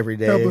 damn near every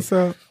day. Help us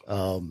out.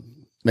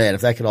 Man,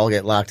 if that could all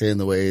get locked in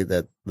the way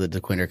that the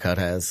DeQuinter Cut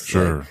has,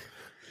 Sure. like,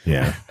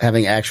 Yeah.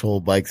 having actual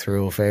bike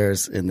through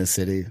affairs in this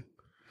city.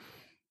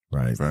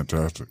 Right.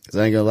 Fantastic. 'Cause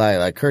I ain't gonna lie,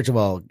 like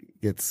Kirchdale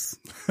git's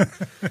a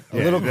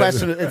little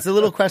questionable. It's a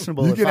little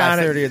questionable at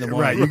 5:30 in the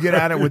morning. Right. You get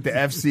on it with the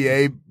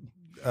FCA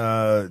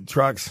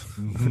trucks.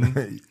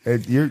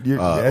 That's-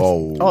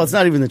 Oh, it's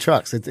not even the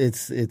trucks.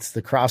 It's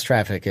the cross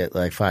traffic at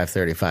like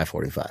 5:30,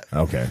 5:45.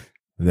 okay.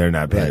 They're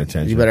not paying Right.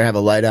 attention. You better have a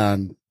light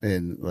on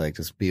and like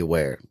just be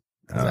aware.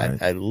 'Cause All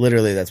right. I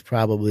literally, that's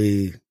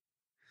probably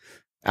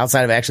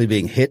outside of actually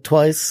being hit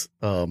twice.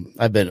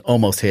 I've been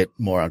almost hit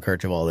more on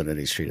Kirchdale than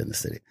any street in the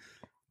city.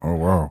 Oh,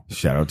 wow.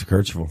 Shout out to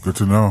Kirchdale. Good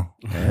to know.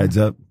 Heads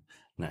up.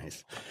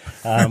 Nice.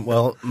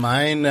 Well,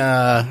 mine,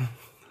 I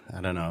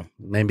don't know.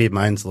 Maybe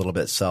mine's a little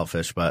bit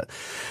selfish, but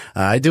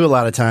I do a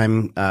lot of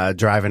time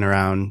driving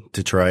around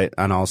Detroit,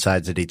 on all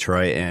sides of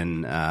Detroit,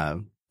 and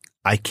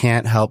I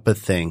can't help but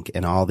think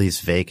in all these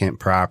vacant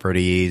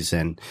properties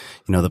and,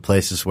 you know, the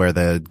places where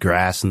the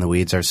grass and the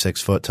weeds are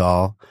 6 foot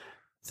tall,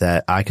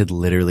 that I could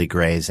literally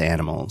graze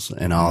animals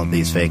in all of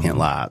these vacant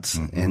lots.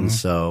 And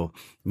so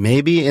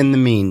maybe in the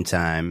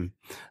meantime,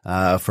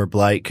 for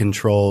blight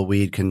control,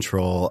 weed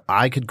control,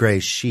 I could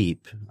graze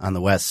sheep on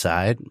the west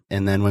side.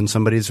 And then when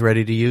somebody's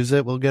ready to use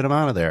it, we'll get them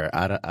out of there.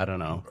 I don't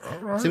know.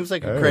 Seems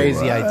like a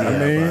crazy idea. I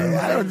mean,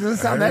 that doesn't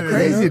sound that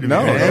crazy to me.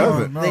 No, it man.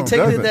 doesn't. They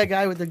ticketed that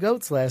guy with the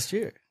goats last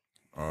year.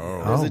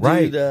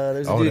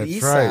 There's a dude,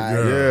 east side,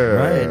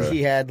 and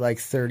he had like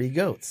 30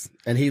 goats,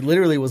 and he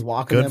literally was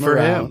walking them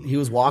around. He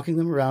was walking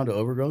them around to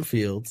overgrown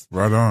fields,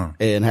 right on,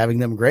 and having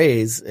them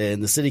graze.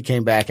 And the city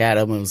came back at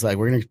him and was like,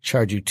 "We're going to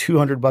charge you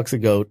 $200 a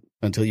goat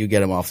until you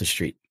get him off the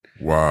street."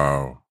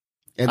 Wow.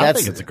 And I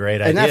think it's a great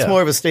idea. And that's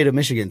more of a state of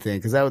Michigan thing,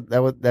 because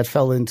that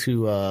fell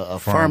into a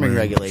farming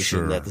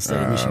regulation that the state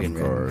of Michigan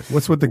ran.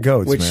 What's with the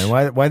goats, man?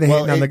 Why are they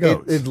hating on the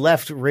goats? It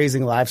left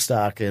raising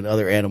livestock and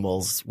other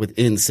animals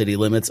within city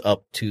limits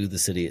up to the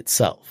city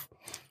itself.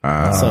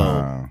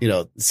 So,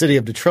 the city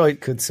of Detroit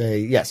could say,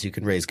 yes, you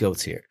can raise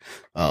goats here.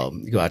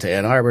 You go out to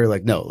Ann Arbor,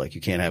 like, no, like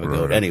you can't have a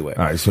goat anywhere.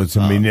 All right, so it's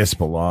a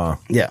municipal law.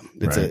 Yeah,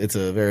 it's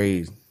a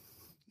very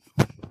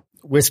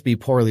wispy,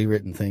 poorly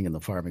written thing in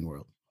the farming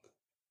world.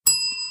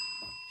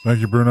 Thank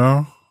you,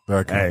 Bruno.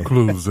 That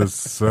concludes this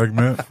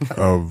segment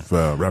of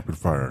Rapid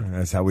Fire.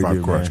 That's how we 5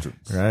 do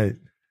questions. Man. Right.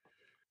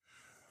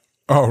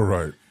 All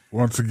right.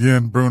 Once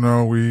again,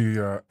 Bruno, we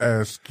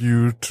ask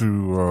you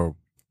to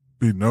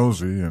be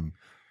nosy and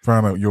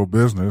find out your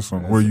business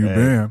on where you've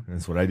been.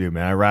 That's what I do,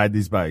 man. I ride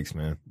these bikes,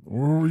 man.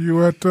 Where were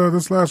you at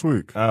this last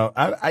week?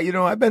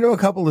 I've been to a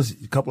couple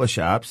of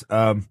shops.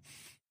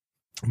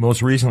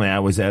 Most recently, I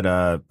was at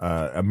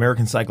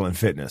American Cycle and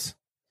Fitness.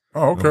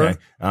 Oh, okay.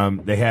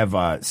 They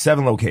have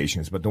 7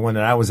 locations, but the one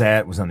that I was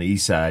at was on the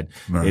east side.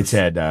 Nice. It's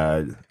at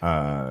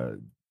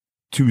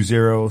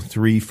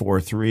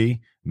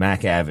 20343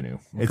 Mack Avenue.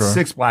 It's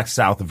 6 blocks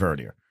south of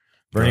Vernier.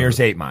 Vernier's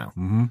 8 Mile.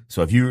 Mm-hmm.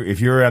 So if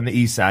you're on the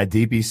east side,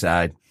 deep east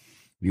side,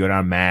 you go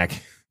down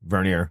Mack,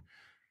 Vernier,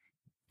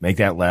 make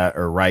that left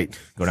or right,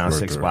 go down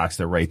 6 blocks.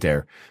 They're right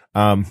there.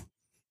 They're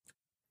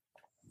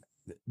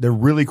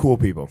really cool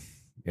people.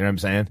 You know what I'm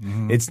saying?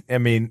 Mm-hmm.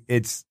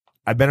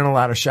 I've been in a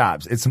lot of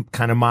shops. It's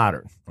kind of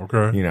modern.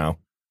 Okay.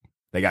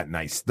 They got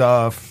nice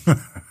stuff.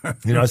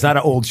 It's not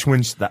an old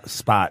Schwinn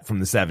spot from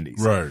the 70s.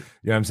 Right. You know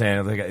what I'm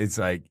saying? It's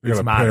like, they it's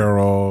got modern.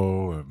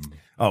 apparel and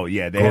oh,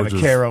 yeah. They gorgeous.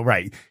 have a Carol,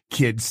 right.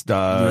 Kid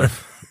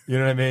stuff. You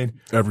know what I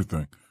mean?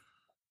 Everything.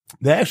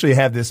 They actually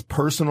have this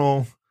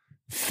personal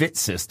fit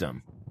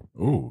system.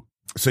 Ooh.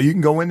 So you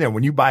can go in there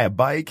when you buy a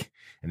bike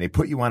and they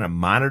put you on a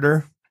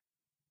monitor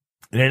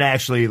and it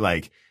actually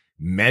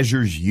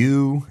measures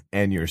you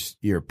and your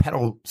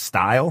pedal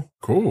style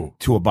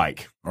to a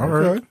bike. All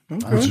right.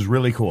 Which is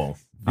really cool.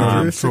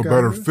 So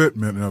better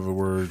fitment, in other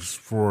words,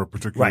 for a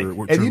particular, right.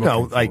 what And you're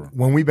looking for.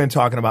 When we've been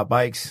talking about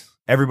bikes,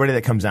 everybody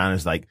that comes on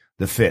is like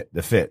the fit.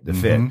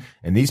 And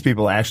these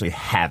people actually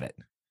have it.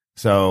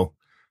 So,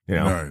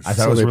 nice. I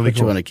thought it was really put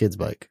cool. You on a kid's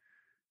bike.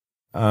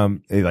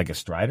 Like a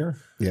Strider?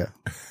 Yeah.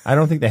 I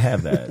don't think they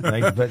have that.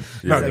 But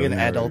not like an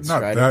adult not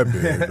Strider.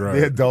 that big,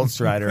 right? The adult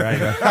Strider, right?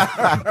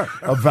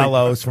 A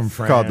Velo's from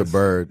France. Called the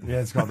Bird.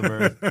 Yeah, it's called the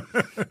Bird.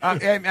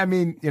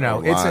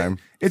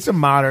 It's a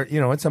modern,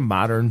 it's a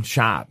modern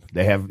shop.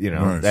 They have,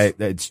 nice.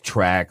 It's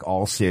Track,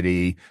 All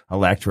City,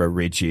 Electra,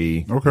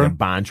 Ritchie, okay.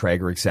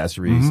 Bontrager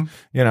accessories,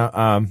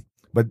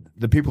 but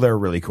the people there are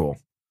really cool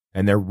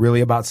and they're really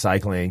about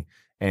cycling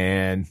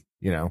and,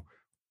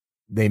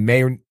 they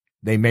may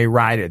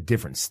ride a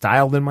different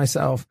style than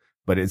myself,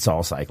 but it's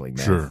all cycling,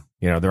 man. Sure.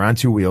 They're on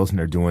 2 wheels and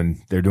they're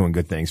doing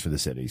good things for the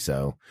city.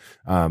 So,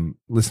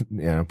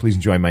 listen, please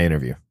enjoy my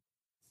interview.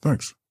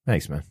 Thanks,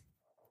 man.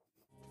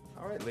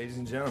 All right, ladies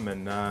and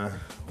gentlemen,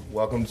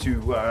 welcome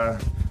to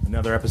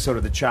another episode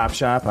of the Chop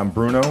Shop. I'm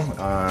Bruno,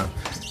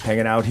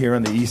 hanging out here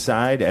on the east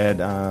side at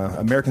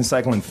American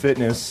Cycle and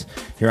Fitness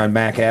here on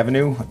Mack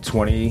Avenue,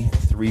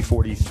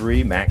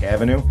 2343 Mack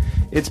Avenue.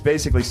 It's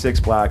basically 6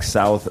 blocks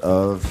south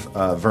of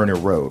Vernier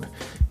Road,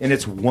 and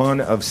it's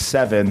one of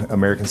 7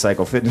 American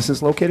Cycle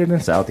Fitnesses located in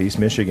Southeast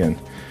Michigan.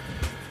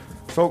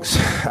 Folks,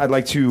 I'd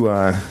like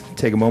to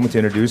take a moment to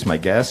introduce my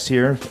guest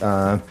here,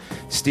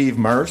 Steve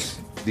Merce,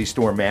 the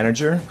store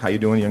manager. How you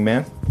doing, young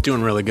man?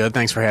 Doing really good.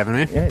 Thanks for having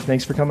me. Yeah,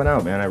 thanks for coming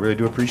out, man. I really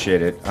do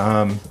appreciate it.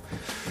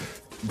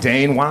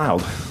 Dane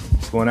Wild,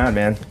 what's going on,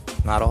 man?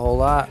 Not a whole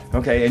lot.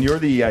 Okay, and you're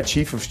the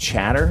chief of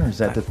chatter. Is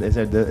that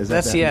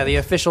the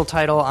official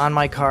title on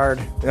my card.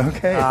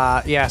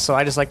 Okay. So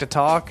I just like to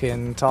talk,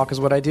 and talk is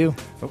what I do.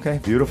 Okay,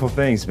 beautiful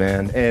things,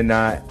 man. And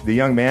the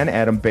young man,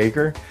 Adam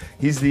Baker,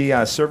 he's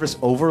the service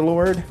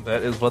overlord.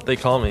 That is what they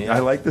call me. I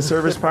like the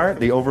service part.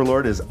 The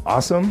overlord is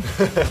awesome.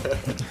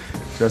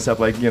 Dress up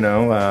like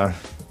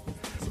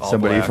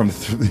somebody black. from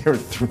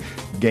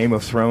Game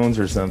of Thrones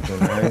or something,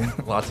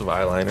 right? Lots of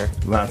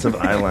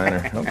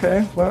eyeliner.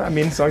 Okay. Well,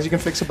 as long as you can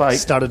fix a bike.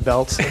 Studded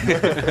belts.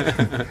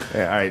 Yeah,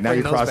 all right, now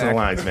you're crossing the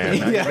lines, man.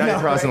 Now you're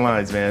crossing the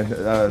lines, man.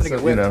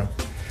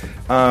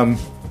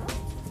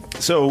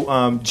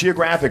 So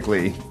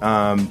geographically,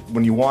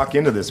 when you walk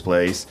into this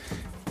place,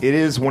 it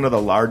is one of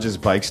the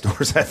largest bike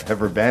stores I've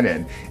ever been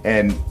in,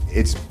 and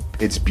it's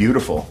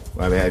beautiful.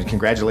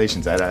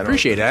 Congratulations. I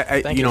appreciate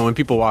it. When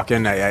people walk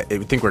in, I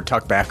think we're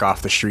tucked back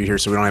off the street here,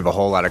 so we don't have a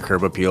whole lot of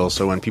curb appeal.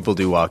 So when people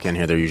do walk in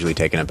here, they're usually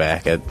taking it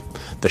back at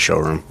the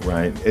showroom.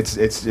 Right. It's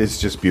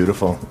just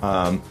beautiful.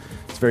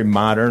 It's very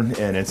modern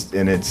and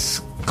it's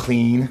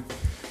clean.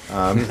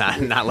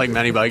 Not like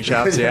many bike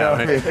shops, yeah.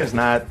 I mean, there's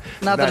not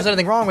Not that there's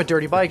anything wrong with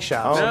dirty bike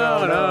shops.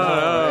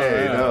 No.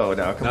 Hey, no,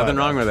 come Nothing on.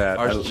 wrong with that.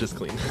 Ours is just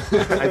clean.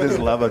 I just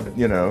love it.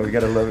 You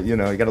gotta love it. You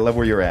gotta love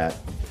where you're at.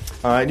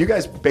 And you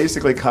guys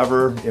basically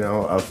cover,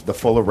 the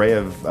full array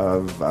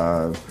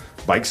of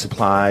bike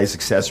supplies,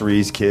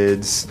 accessories,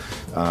 kids,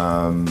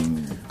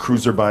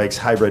 cruiser bikes,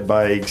 hybrid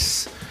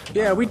bikes.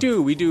 Yeah, we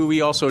do.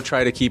 We also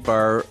try to keep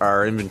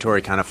our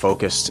inventory kind of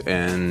focused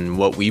in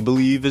what we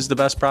believe is the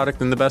best product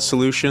and the best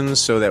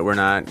solutions, so that we're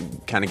not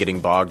kind of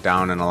getting bogged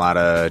down in a lot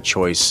of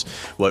choice.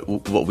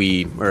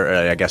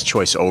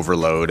 Choice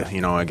overload.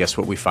 I guess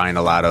what we find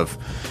a lot of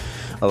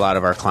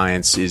our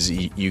clients is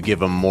you give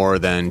them more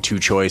than two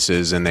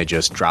choices and they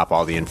just drop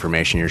all the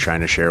information you're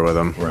trying to share with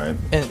them. Right.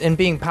 And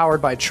being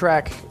powered by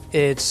Trek,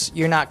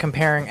 you're not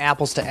comparing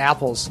apples to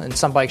apples. In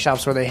some bike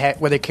shops where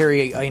they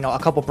carry a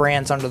couple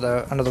brands under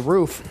the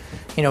roof,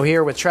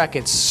 here with Trek,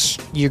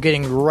 you're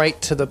getting right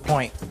to the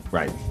point.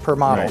 Right. Per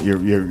model. Right.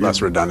 You're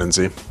Less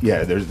redundancy.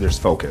 Yeah. There's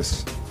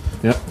focus.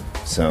 Yep.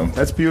 So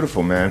that's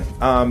beautiful, man.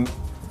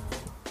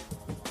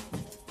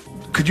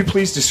 Could you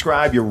please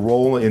describe your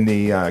role in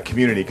the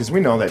community? Because we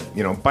know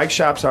that bike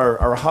shops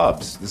are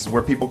hubs. This is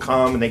where people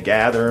come and they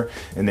gather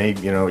and they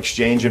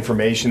exchange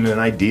information and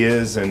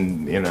ideas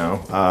and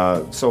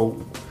So,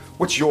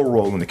 what's your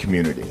role in the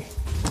community?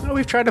 Well,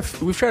 we've tried a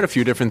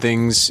few different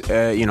things.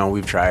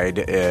 We've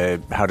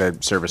tried how to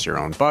service your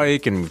own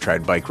bike, and we've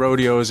tried bike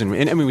rodeos, and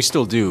I mean we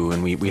still do.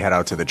 And we head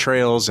out to the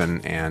trails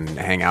and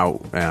hang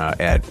out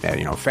at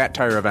fat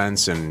tire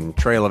events and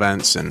trail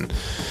events and.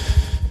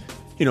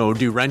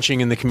 Do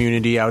wrenching in the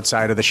community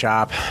outside of the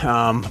shop.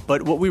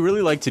 But what we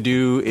really like to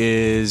do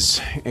is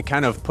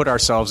kind of put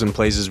ourselves in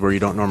places where you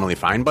don't normally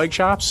find bike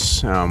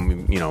shops.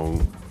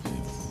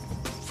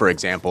 For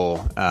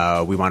example,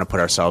 we want to put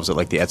ourselves at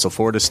like the Etzel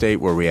Ford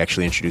estate where we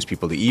actually introduce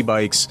people to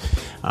e-bikes,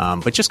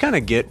 but just kind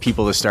of get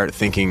people to start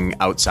thinking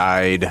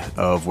outside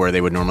of where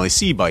they would normally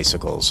see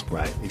bicycles.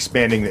 Right.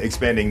 Expanding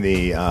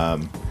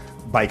the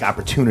bike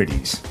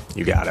opportunities.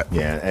 You got it.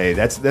 Yeah. Hey,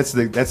 that's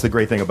the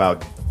great thing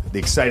about. The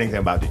exciting thing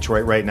about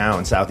Detroit right now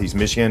in Southeast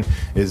Michigan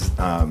is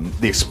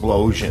the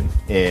explosion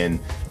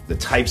in the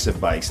types of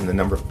bikes and the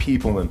number of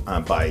people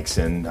on bikes,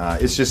 and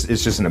it's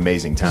just an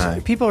amazing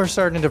time. People are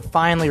starting to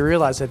finally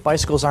realize that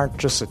bicycles aren't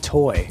just a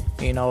toy.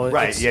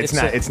 Right?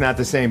 It's not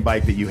the same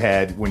bike that you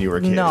had when you were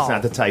a kid. No. It's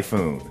not the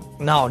Typhoon.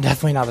 No,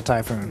 definitely not the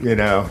Typhoon. You're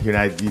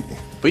not.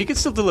 But you can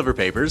still deliver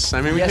papers.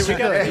 I mean, Yes, we you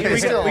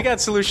could.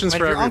 got solutions If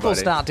for your everybody.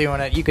 uncle's not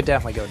doing it, you could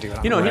definitely go do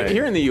it. Right.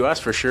 Here in the U.S.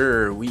 for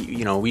sure,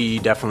 we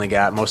definitely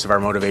got most of our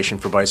motivation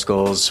for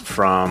bicycles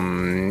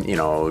from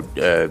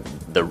the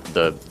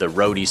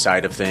roadie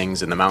side of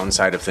things and the mountain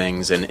side of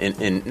things,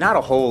 and not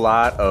a whole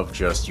lot of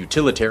just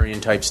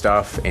utilitarian type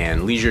stuff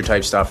and leisure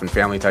type stuff and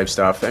family type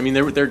stuff. I mean,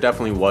 there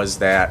definitely was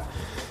that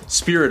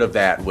spirit of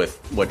that with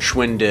what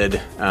Schwinn did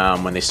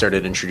when they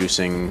started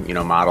introducing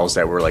models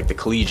that were like the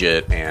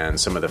collegiate and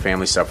some of the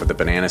family stuff with the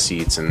banana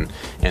seats and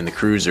the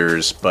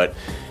cruisers. But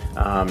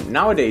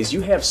nowadays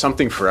you have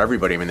something for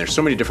everybody. I mean, there's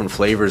so many different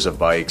flavors of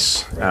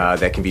bikes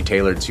that can be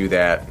tailored to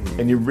that.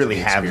 And you really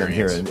have them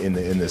here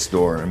in the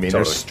store. I mean,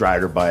 Totally. There's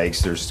Strider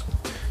bikes. There's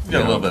A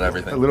little bit of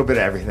everything. A little bit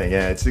of everything.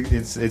 Yeah,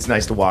 it's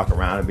nice to walk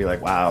around and be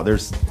like, wow,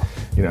 there's.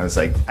 It's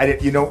like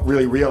you don't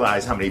really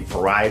realize how many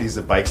varieties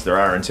of bikes there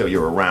are until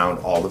you're around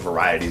all the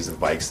varieties of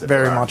bikes that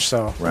Very there are. much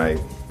so. Right.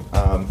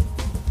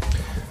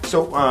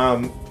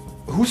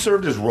 Who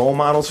served as role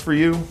models for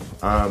you?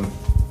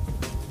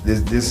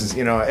 This is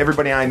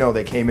everybody I know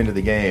that came into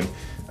the game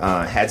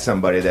had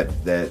somebody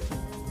that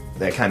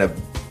kind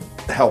of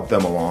helped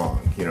them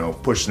along,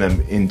 push them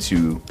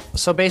into.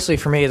 So basically,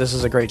 for me, this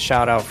is a great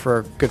shout out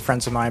for good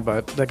friends of mine.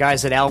 But the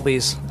guys at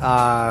Albies,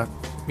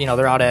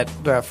 they're out at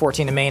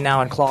 14 in Maine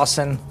now in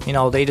Clawson.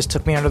 They just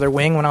took me under their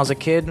wing when I was a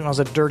kid, when I was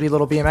a dirty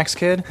little BMX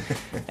kid,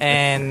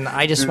 and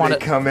I just wanted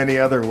to come any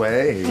other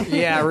way.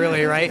 Yeah,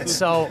 really, right?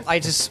 So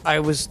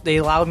they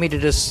allowed me to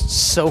just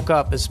soak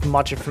up as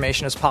much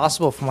information as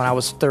possible from when I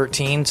was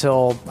 13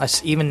 till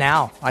even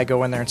now. I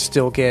go in there and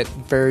still get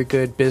very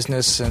good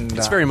business, and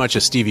It's very much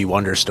a Stevie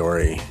Wonder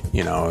story,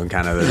 and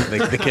kind of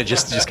the kid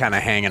just kind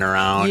of hanging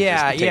around.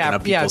 Yeah, just taking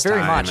up people's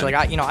very time much. and-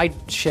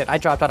 Like I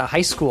dropped out of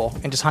high school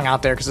and just hung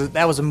out there because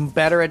that was a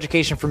better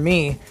education for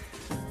me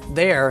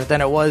there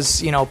than it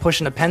was,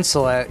 pushing a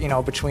pencil at,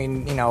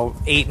 between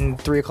 8 and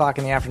 3 o'clock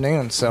in the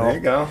afternoon. So There you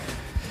go.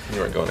 You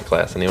weren't going to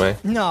class anyway.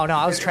 No,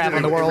 I was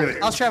traveling the world.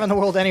 I was traveling the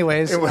world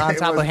anyways, on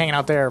top of hanging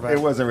out there. But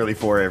It wasn't really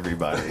for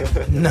everybody.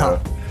 No.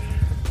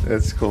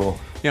 That's cool.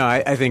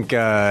 I think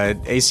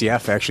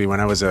ACF, actually,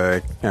 when I was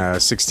a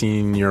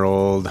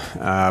 16-year-old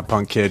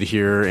punk kid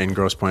here in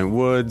Grosse Pointe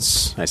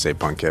Woods, I say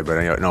punk kid, but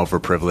an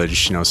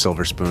overprivileged,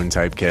 silver spoon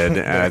type kid,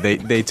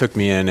 they took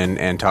me in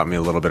and taught me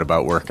a little bit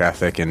about work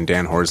ethic, and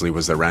Dan Horsley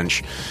was the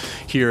wrench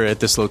here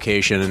at this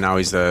location, and now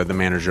he's the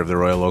manager of the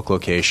Royal Oak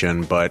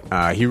location, but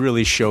he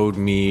really showed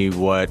me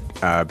what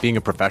being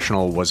a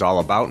professional was all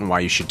about and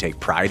why you should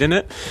take pride in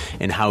it,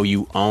 and how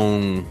you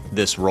own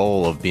this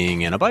role of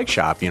being in a bike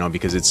shop,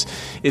 because it's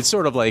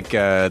sort of like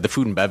the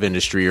food and bev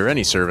industry or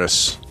any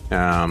service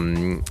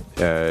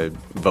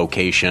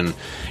vocation,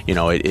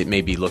 it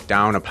may be looked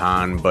down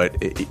upon, but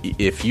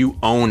if you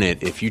own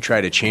it, if you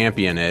try to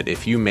champion it,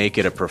 if you make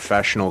it a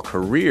professional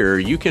career,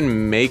 you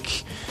can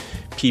make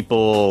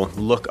people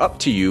look up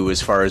to you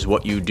as far as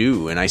what you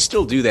do. And I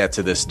still do that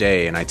to this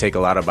day, and I take a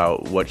lot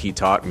about what he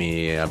taught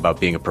me about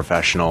being a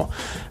professional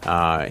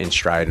in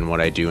stride and what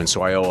I do. And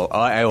so I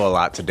owe a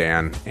lot to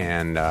Dan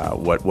and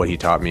what he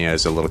taught me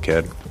as a little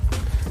kid.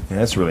 Yeah,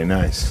 that's really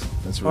nice.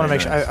 That's I want really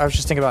to make nice. sure. I was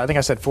just thinking about. I think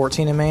I said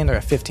 14 in Maine. They're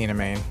at 15 in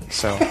Maine.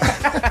 So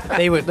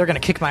they're going to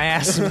kick my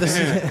ass for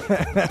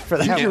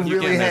that. You can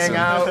really hang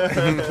out.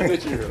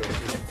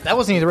 That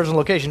wasn't the original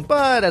location,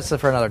 but that's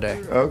for another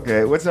day.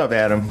 Okay, what's up,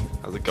 Adam?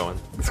 How's it going?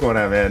 What's going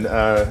on, man?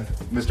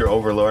 Mr.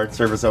 Overlord,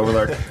 Service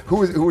Overlord. Who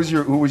was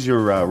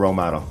your role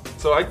model?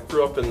 So I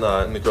grew up in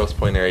the Grosse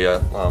Pointe area.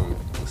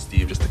 With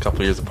Steve, just a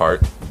couple years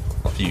apart.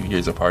 A few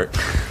years apart.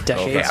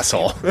 Decades.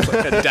 Asshole.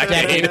 A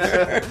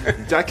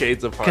decade.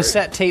 Decades apart.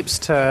 Cassette tapes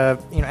to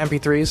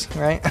MP3s,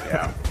 right?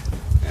 Yeah.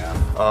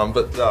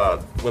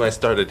 But when I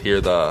started here,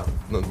 the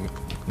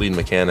lead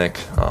mechanic,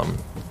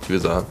 he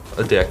was a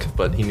dick,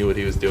 but he knew what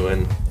he was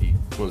doing. He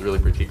was really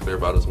particular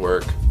about his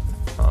work.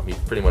 He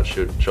pretty much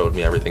showed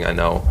me everything I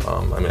know.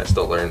 I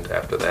still learned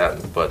after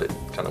that, but it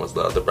kind of was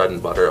the bread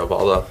and butter of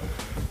all the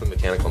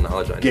mechanical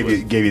knowledge I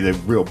knew. Gave you the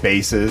real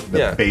basics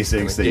that you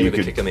gave me could.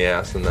 the kick in the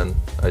ass, and then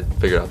I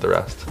figured out the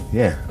rest.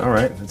 Yeah, all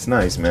right, that's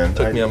nice, man.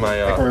 Took me on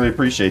my. I can really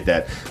appreciate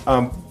that.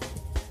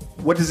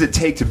 What does it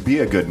take to be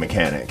a good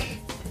mechanic?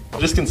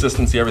 Just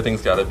consistency.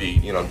 Everything's got to be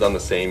done the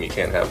same. You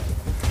can't have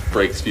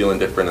brakes feeling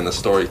different in the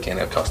store. You can't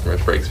have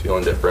customers' brakes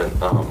feeling different.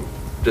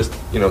 Just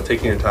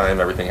taking your time.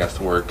 Everything has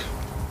to work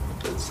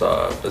as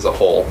a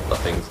whole.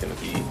 Nothing's going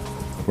to be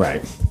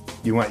right.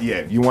 You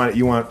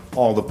want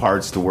all the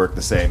parts to work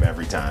the same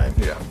every time.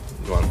 Yeah.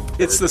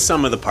 It's the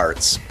sum of the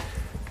parts.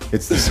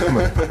 It's the sum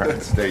of the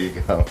parts. There you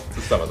go. It's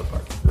the sum of the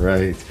parts.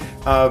 Right.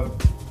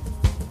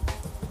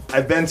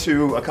 I've been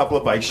to a couple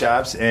of bike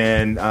shops,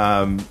 and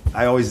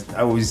I always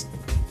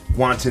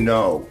want to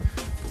know,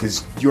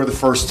 because you're the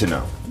first to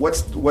know.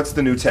 What's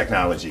the new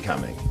technology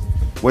coming?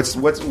 What's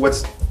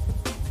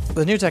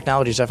The new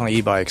technology is definitely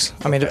e-bikes.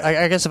 I mean,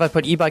 I guess if I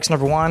put e-bikes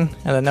number one,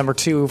 and then number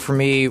two for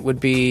me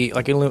would be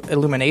like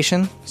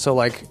illumination. So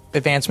like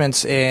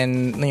advancements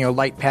in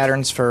light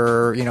patterns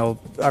for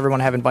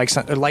everyone having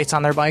lights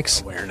on their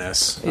bikes.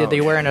 Awareness. Yeah, the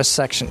awareness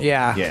section.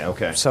 Yeah. Yeah.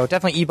 Okay. So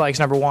definitely e-bikes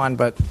number one,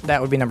 but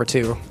that would be number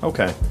two.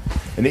 Okay.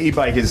 And the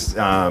e-bike is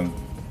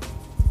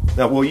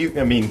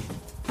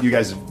you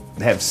guys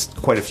have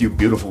quite a few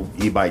beautiful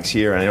e-bikes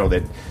here. I know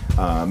that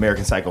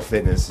American Cycle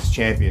Fitness has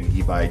championed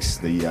e-bikes,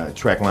 the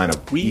Trek line of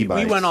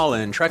e-bikes. We went all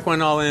in. Trek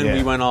went all in. Yeah.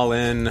 We went all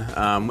in.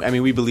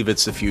 We believe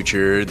it's the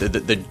future.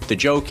 The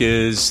joke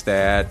is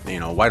that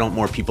why don't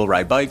more people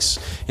ride bikes?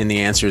 And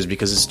the answer is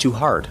because it's too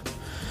hard.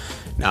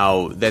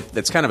 Now,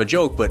 that's kind of a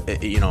joke, but,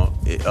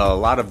 a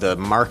lot of the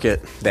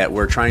market that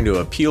we're trying to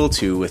appeal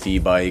to with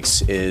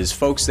e-bikes is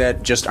folks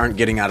that just aren't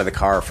getting out of the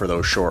car for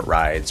those short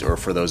rides or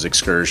for those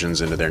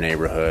excursions into their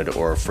neighborhood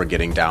or for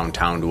getting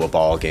downtown to a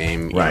ball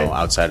game,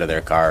 outside of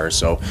their car.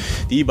 So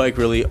the e-bike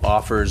really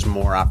offers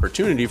more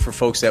opportunity for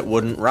folks that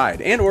wouldn't ride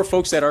and or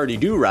folks that already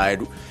do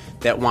ride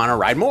that want to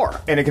ride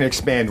more. And it can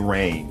expand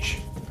range.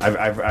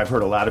 I've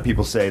heard a lot of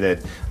people say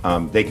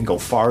that they can go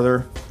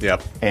farther.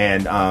 Yep.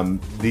 And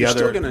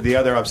the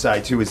other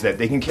upside too is that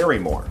they can carry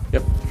more.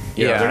 Yep.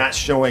 They're not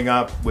showing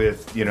up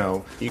with you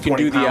can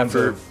do the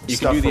effort. You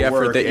can do the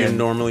effort that you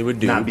normally would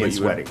do, not being but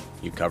sweaty.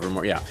 You cover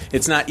more. Yeah,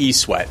 it's not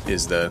e-sweat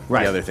is the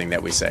other thing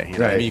that we say.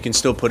 Right. You can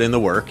still put in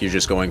the work. You're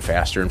just going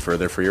faster and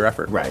further for your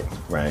effort. Right.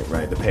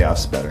 The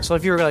payoff's better. So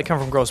if you were really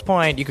coming from Grosse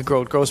Pointe, you could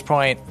go to Grosse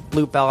Pointe,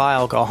 loop Belle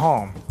Isle, go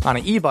home. On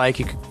an e-bike,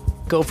 you could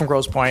go from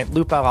Grosse Pointe,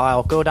 loop Belle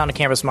Isle, go down to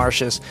Canvas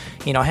Marshes,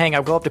 hang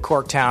out, go up to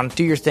Corktown,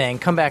 do your thing,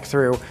 come back,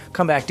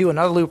 do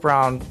another loop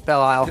around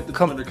Belle Isle. Hit the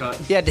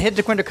Quindercut. Yeah, hit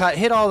the Quindercut,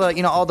 hit all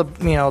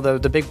the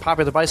the big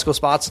popular bicycle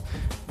spots,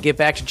 get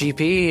back to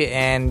GP,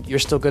 and you're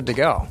still good to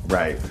go.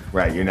 Right.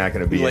 You're not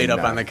going to be Laid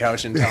up on the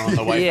couch and telling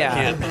the wife,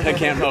 Yeah. I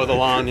can't mow the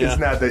lawn. Yeah.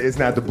 It's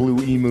not the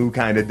blue emu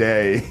kind of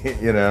day,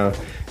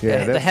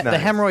 Yeah, the that's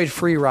nice.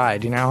 hemorrhoid-free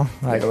ride,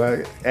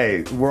 Like,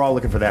 hey, we're all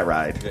looking for that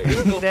ride.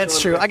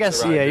 that's true. I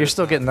guess, you're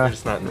still getting the...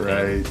 It's not in the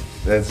Right.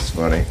 That's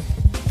funny.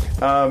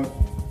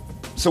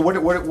 So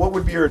what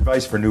would be your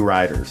advice for new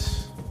riders?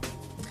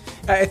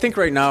 I think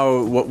right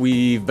now what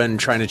we've been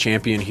trying to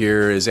champion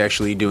here is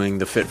actually doing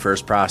the fit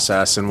first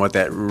process, and what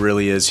that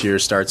really is here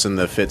starts in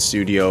the fit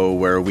studio,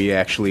 where we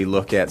actually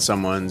look at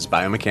someone's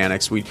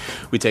biomechanics. We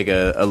take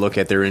a look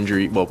at their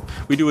injury. Well,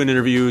 we do an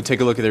interview,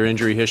 take a look at their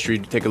injury history,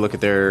 take a look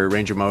at their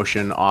range of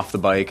motion off the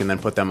bike, and then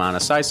put them on a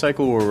size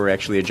cycle where we're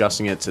actually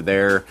adjusting it to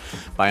their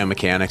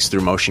biomechanics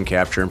through motion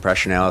capture and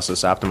pressure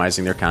analysis,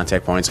 optimizing their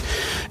contact points.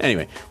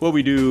 Anyway, what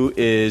we do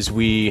is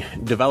we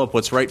develop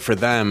what's right for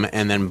them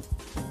and then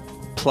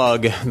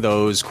plug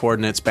those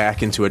coordinates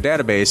back into a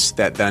database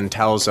that then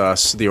tells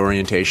us the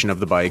orientation of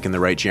the bike and the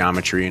right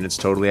geometry, and it's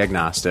totally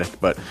agnostic.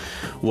 But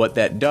what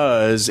that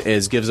does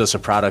is gives us a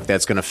product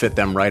that's going to fit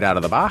them right out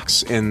of the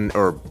box, and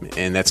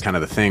that's kind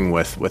of the thing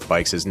with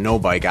bikes is no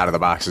bike out of the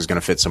box is going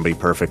to fit somebody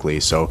perfectly.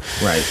 So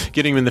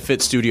getting them in the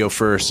fit studio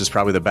first is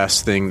probably the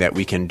best thing that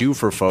we can do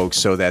for folks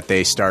so that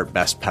they start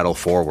best pedal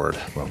forward.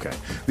 Okay.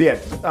 Yeah.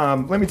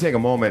 Let me take a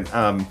moment.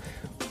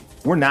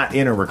 We're not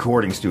in a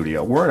recording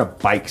studio. We're in a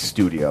bike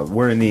studio.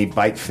 We're in the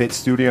Bike Fit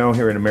studio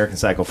here at American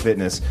Cycle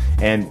Fitness.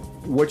 And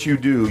what you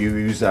do, you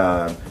use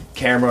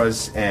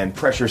cameras and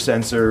pressure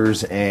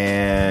sensors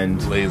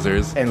and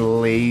lasers.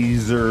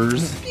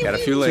 Got a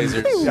few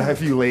lasers. Got a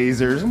few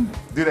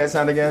lasers. Do that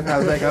sound again?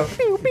 How's that go?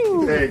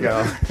 There you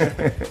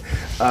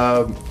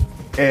go.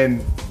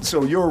 And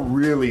so you're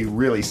really,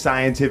 really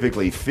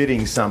scientifically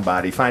fitting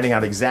somebody, finding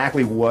out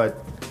exactly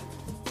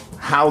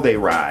how they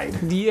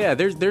ride. Yeah,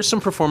 there's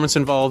some performance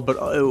involved, but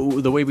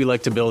the way we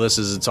like to build this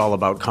is it's all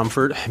about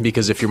comfort,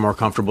 because if you're more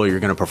comfortable, you're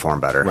going to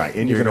perform better. Right,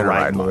 and you're going to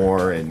ride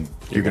more, and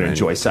you're going to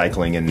enjoy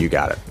cycling, and you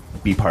got it.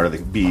 Be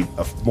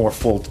a more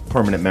full,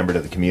 permanent member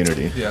to the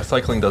community. Yeah,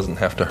 cycling doesn't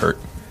have to hurt.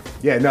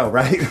 Yeah, no,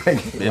 right?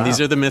 And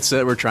these are the myths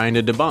that we're trying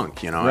to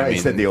debunk, you know? Right, I mean,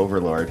 said the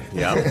overlord.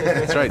 Yeah,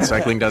 that's right.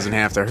 Cycling doesn't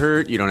have to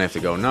hurt. You don't have to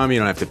go numb. You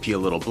don't have to pee a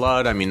little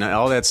blood. I mean,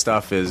 all that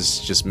stuff is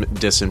just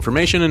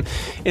disinformation.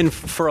 And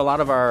for a lot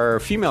of our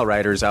female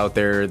riders out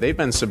there, they've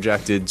been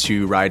subjected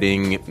to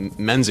riding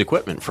men's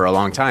equipment for a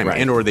long time,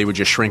 and or they would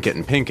just shrink it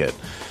and pink it.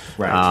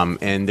 Right.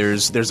 And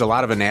there's a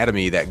lot of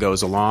anatomy that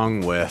goes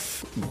along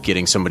with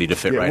getting somebody to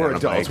fit right we're on a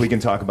adults. bike. We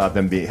can talk about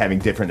them having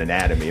different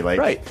anatomy.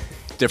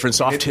 Different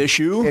soft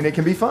tissue. And it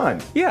can be fun.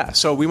 Yeah,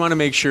 so we want to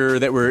make sure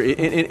that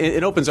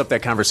it opens up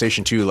that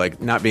conversation too, like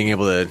not being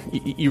able to,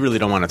 you really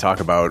don't want to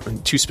talk about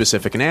too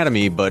specific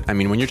anatomy, but I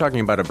mean, when you're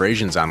talking about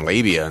abrasions on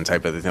labia and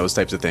those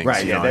types of things,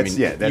 right,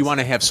 you want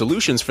to have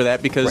solutions for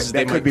that, because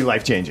that could be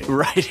life-changing.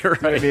 Right.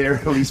 I mean,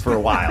 at least for a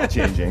while,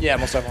 changing. Yeah,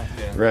 most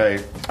definitely. Yeah.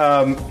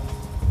 Right.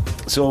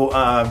 So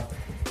I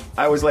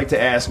always like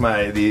to ask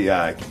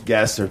the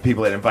guests or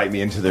people that invite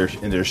me into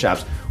their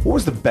shops, what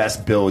was the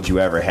best build you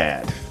ever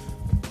had?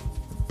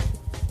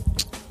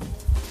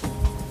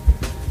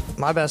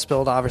 My best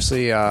build,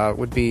 obviously,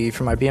 would be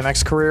for my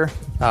BMX career.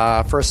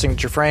 First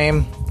signature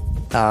frame.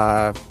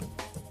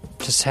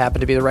 Just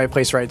happened to be the right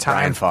place, right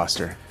time.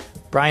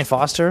 Brian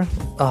Foster?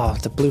 Oh,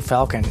 the Blue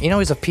Falcon. You know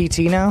he's a PT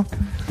now?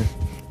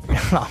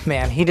 Oh,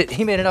 man. He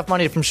made enough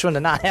money from Schwinn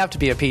to not have to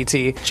be a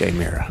PT. Jay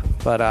Mira.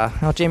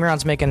 But Jay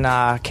Miron's making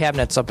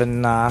cabinets up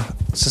in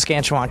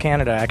Saskatchewan,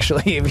 Canada,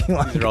 actually. If you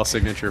want. These are all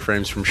signature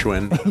frames from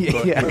Schwinn.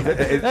 Yeah.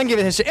 I can give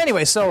it history.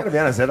 Anyway, so... To be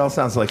honest, that all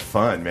sounds like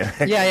fun, man.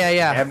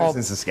 Yeah. Cabinets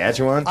in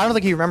Saskatchewan? I don't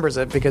think he remembers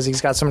it because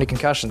he's got so many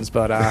concussions,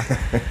 but...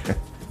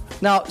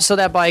 No, so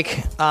that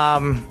bike,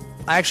 I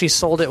actually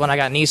sold it when I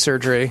got knee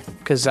surgery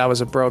because I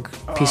was a broke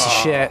piece of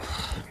shit.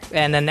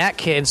 And then that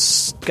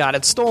kid's got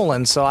it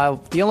stolen. So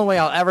the only way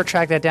I'll ever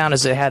track that down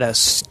is it had a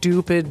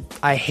stupid...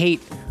 I hate,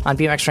 on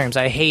BMX frames,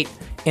 I hate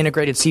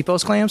integrated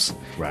C-post clamps.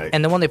 Right.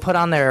 And the one they put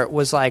on there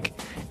was like...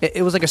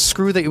 It was like a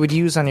screw that you would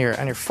use on your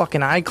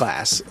fucking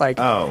eyeglass. Like,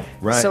 oh,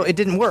 right. So it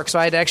didn't work. So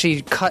I had to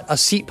actually cut a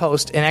seat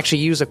post and actually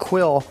use a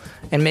quill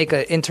and make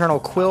an internal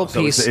quill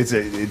piece. It's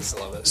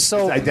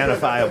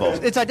identifiable.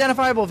 It's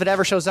identifiable if it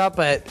ever shows up,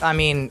 but I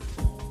mean...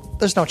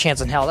 There's no chance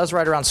in hell. That was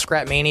right around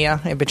Scrap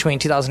Mania in between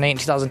 2008 and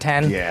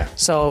 2010. Yeah.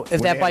 So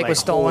if that bike was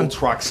stolen, whole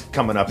trucks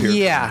coming up here.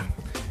 Yeah.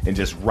 And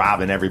just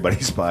robbing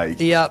everybody's bike.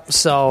 Yep.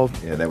 So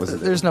yeah,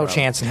 there's no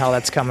chance in hell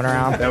that's coming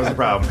around. That was the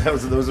problem.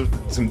 Those are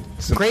some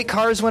great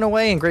cars went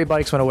away and great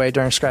bikes went away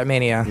during Scrap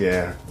Mania.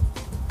 Yeah.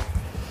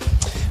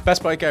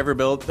 Best bike I ever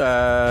built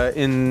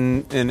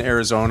in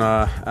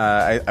Arizona.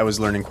 I was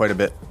learning quite a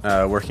bit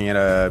working at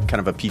a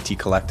kind of a PT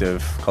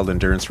collective called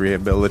Endurance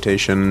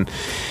Rehabilitation,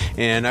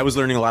 and I was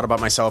learning a lot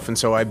about myself. And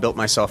so I built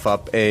myself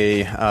up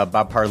a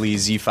Bob Parley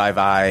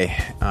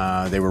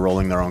Z5i. They were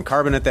rolling their own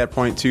carbon at that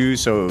point too,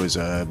 so it was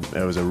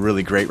a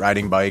really great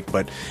riding bike.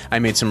 But I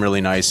made some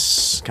really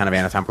nice kind of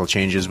anatomical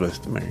changes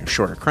with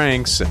shorter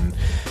cranks and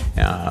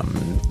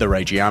the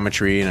right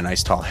geometry and a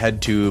nice tall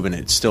head tube, and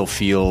it still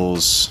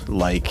feels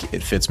like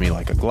it fits me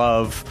like a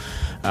glove.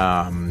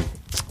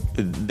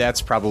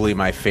 That's probably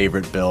my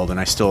favorite build, and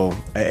I still,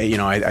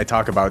 I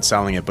talk about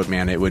selling it, but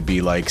man, it would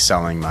be like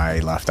selling my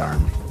left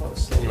arm.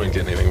 You wouldn't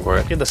get anything for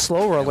it. The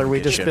slow roller we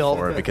just built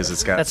for it because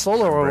it's got that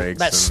slow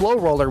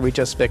roller we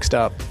just fixed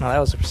up. Oh, that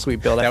was a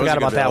sweet build. I forgot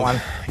about that one.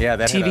 Yeah,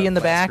 that TV had a in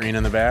the back. Screen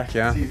in the back.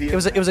 Yeah, it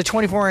was a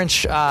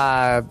 24-inch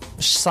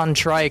Sun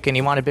Trike, and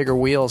he wanted bigger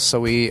wheels, so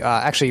we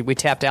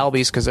tapped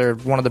Albies because they're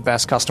one of the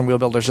best custom wheel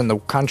builders in the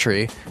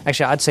country.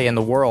 Actually, I'd say in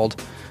the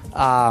world.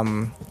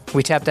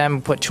 We tapped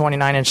them, put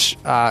 29-inch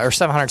or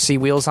 700C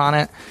wheels on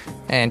it,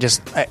 and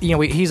just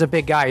he's a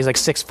big guy. He's like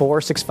 6'4",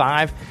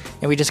 6'5",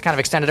 and we just kind of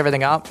extended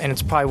everything up, and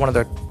it's probably one of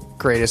the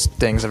greatest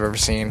things I've ever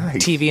seen.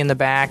 Nice. TV in the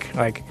back,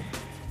 like.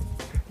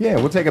 Yeah,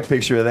 we'll take a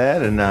picture of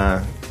that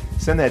and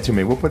send that to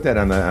me. We'll put that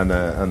on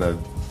the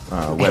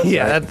website.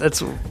 Yeah, that's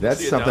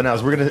That's something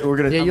else. We're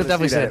gonna. Yeah, you'll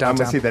definitely see that I'm gonna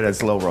downtown. see that at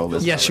Slow Roll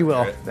this Yes, summer.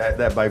 you will.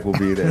 That bike will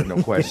be there,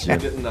 no question.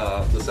 Getting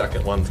the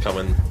second one's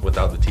coming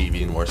without the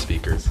TV and more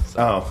speakers. So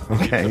Oh,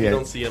 okay, If you yeah.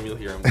 don't see them, you'll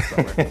hear them this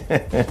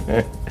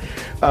summer.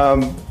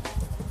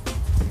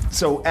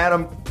 So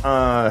Adam,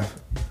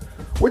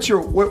 what's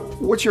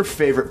your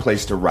favorite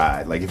place to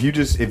ride? Like if you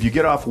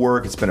get off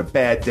work, it's been a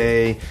bad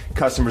day,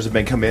 customers have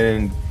been coming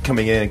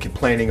in and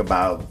complaining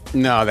about.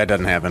 No, that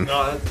doesn't happen.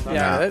 No, that's not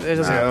yeah. It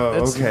doesn't. Oh,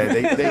 it's-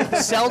 okay. They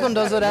Seldom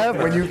does it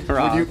ever. when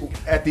you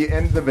at the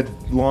end of a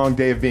long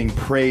day of being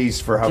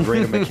praised for how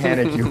great a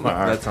mechanic you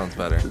are. That sounds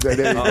better.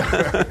 They-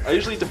 I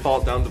usually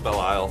default down to Belle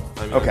Isle.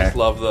 I mean, Okay. I just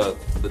love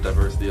the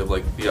diversity of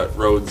like you got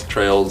roads,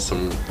 trails,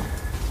 some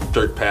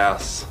dirt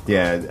paths.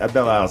 Yeah,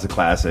 Belle Isle's a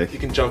classic. You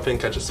can jump in,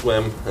 catch a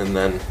swim, and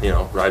then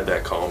ride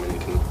back home. And you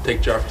can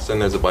take Jefferson.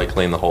 There's a bike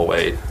lane the whole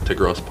way to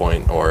Grosse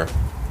Pointe or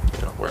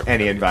wherever.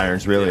 Any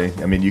environs, really.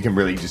 Yeah. I mean, you can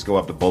really just go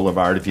up the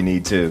boulevard if you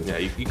need to. Yeah,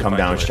 you can come find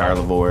down your way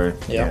Charlevoix.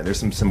 Yeah. Yeah, there's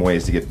some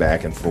ways to get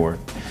back and forth.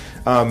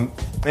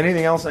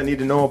 Anything else I need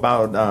to know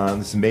about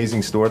this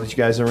amazing store that you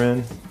guys are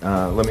in?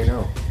 Let me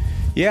know.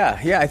 Yeah.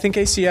 I think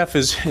ACF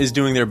is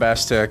doing their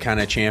best to kind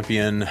of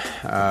champion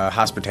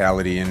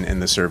hospitality in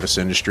the service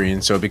industry,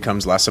 and so it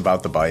becomes less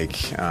about the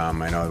bike.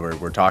 I know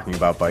we're talking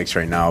about bikes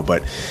right now,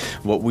 but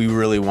what we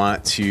really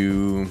want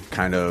to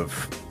kind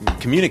of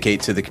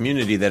communicate to the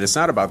community that it's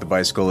not about the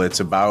bicycle, it's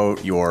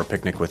about your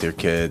picnic with your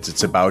kids,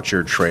 it's about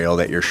your trail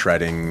that you're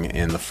shredding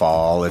in the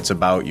fall, it's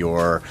about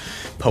your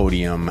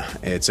podium,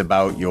 it's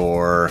about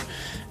your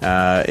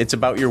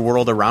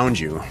world around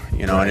you,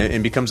 and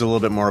it becomes a little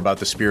bit more about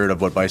the spirit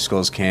of what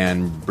bicycles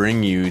can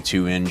bring you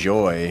to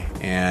enjoy,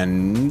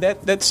 and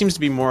that seems to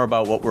be more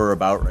about what we're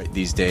about right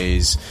these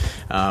days.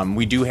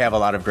 We do have a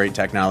lot of great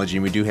technology,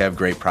 and we do have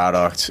great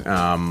product,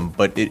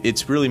 but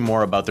it's really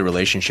more about the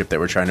relationship that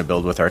we're trying to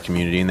build with our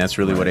community, and that's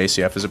really what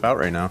ACF is about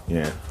right now.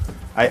 Yeah.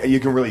 You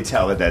can really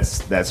tell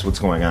that's what's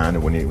going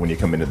on when you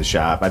come into the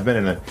shop. I've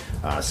been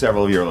in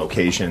several of your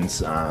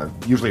locations,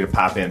 usually to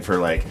pop in for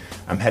like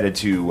I'm headed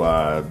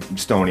to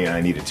Stony and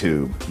I need a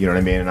tube. You know what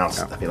I mean? And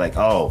I'll be like,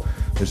 oh,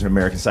 there's an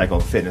American Cycle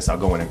and Fitness. I'll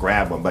go in and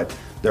grab one. But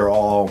they're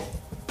all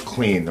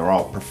clean. They're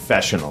all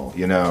professional.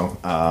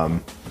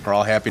 We're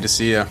all happy to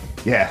see you.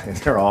 Yeah,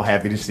 they're all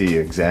happy to see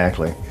you.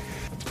 Exactly.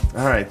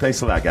 All right.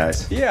 Thanks a lot,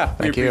 guys. Yeah,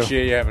 we Thank you.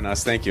 appreciate you having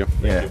us. Thank you.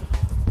 Yeah.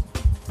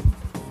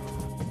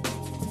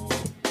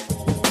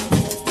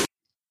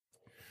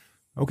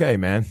 Okay,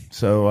 man.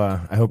 So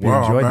I hope you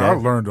Wow, enjoyed man, that. I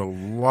learned a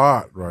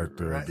lot right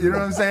there. You know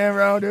what I'm saying,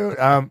 bro, dude?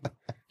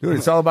 Dude,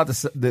 it's all about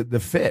the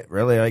fit,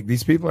 really. Like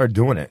these people are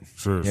doing it.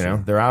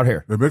 Seriously. They're out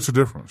here. It makes a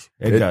difference.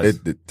 It does.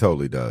 It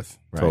totally does.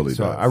 Right. Totally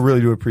so does. I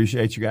really do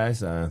appreciate you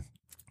guys.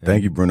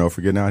 Thank you, Bruno,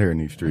 for getting out here in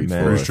these streets.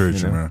 Man, for us.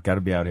 Appreciate you, man. Got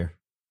to be out here.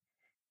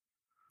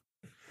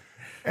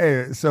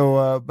 Hey,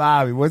 so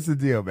Bobby, what's the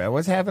deal, man?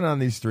 What's happening on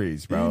these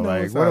streets, bro? You know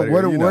Like, what's out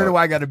where here, do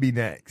I got to be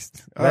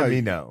next? Let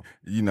me know.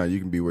 You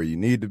can be where you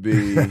need to be,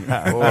 or you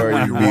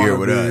can be here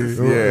with us.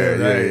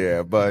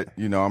 Yeah. But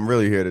I'm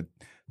really here to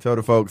tell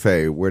the folks,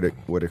 hey, where to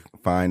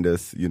find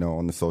us.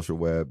 On the social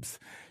webs.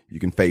 You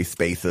can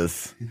space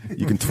us.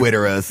 You can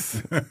Twitter us.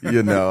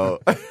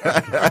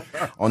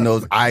 On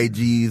those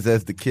IGs,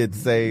 as the kids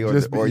say,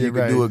 or you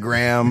can do a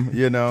gram.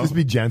 Just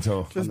be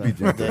gentle. Just be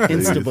gentle. The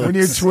please. Instabooks. When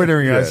you're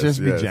Twittering us, just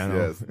be Yes, gentle.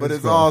 yes. But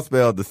it's cool. all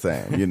spelled the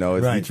same. It's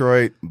Right.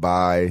 Detroit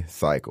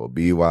Bycycle.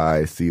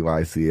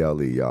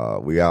 Bycycle, y'all.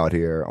 We out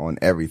here on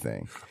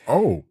everything.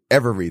 Oh,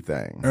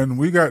 Everything. and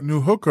we got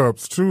new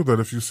hookups too. That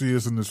if you see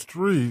us in the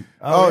street,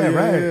 Right.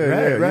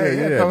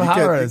 Come You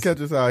holler you us.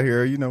 catch us out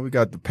here. We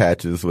got the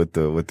patches with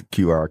the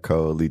QR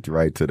code lead you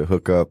right to the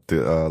hookup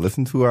to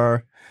listen to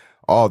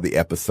all the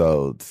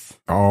episodes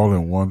all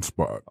in one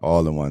spot.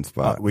 all in one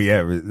spot.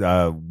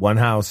 One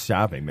house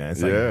shopping, man.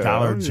 It's like Yeah.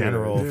 Dollar Oh, yeah,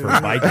 General yeah. for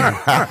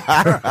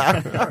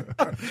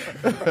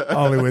biking.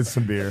 Only with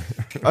some beer.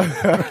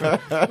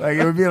 Like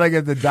it would be like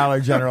at the Dollar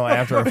General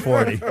after a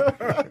 40.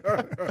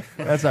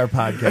 That's our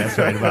podcast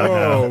right about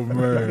now. Oh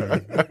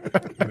man,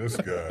 this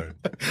guy.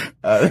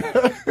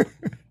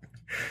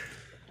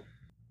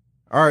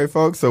 All right,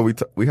 folks. So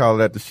we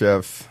hollered at the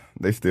chefs.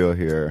 They still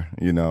here,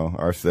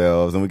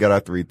 ourselves. And we got our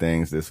 3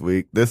 things this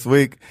week. This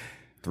week,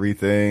 3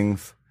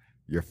 things.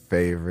 Your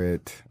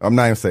favorite. I'm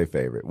not even say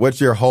favorite. What's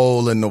your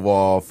hole in the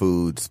wall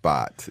food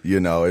spot?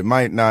 It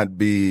might not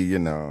be,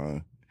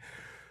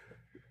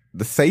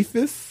 the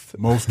safest,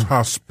 Most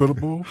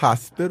hospitable.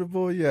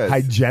 hospitable, yes.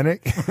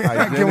 Hygienic.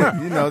 Hygienic,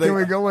 Can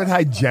we go with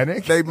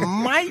hygienic? they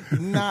might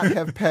not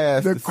have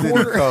passed the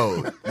city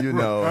code,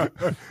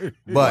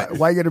 But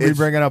Why you gonna be it's-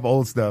 bringing up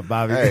old stuff,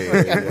 Bobby?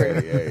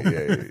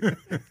 Hey.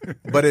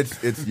 But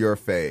it's your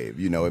fave,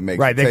 it makes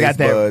Right, they taste got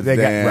that. buds They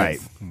got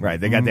dance. right.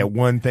 They got that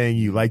one thing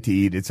you like to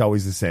eat. It's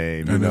always the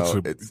same. And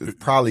It's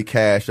probably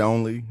cash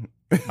only.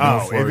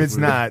 Oh, if it's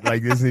likely. not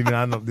like this, is even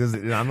on the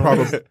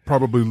list.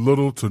 Probably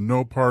little to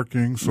no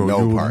parking, so No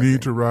you will parking.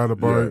 need to ride a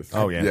bike. Yes.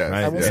 Oh yeah, Yes.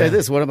 right. I will yeah. say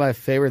this: one of my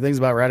favorite things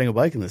about riding a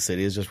bike in the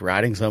city is just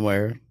riding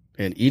somewhere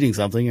and eating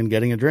something and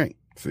getting a drink.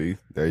 See,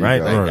 there you Right,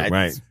 go.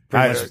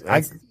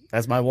 right.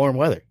 That's my warm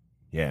weather.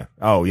 Yeah.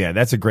 Oh, yeah.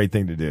 That's a great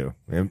thing to do.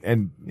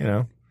 And you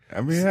know. I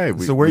mean, hey,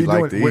 So where we you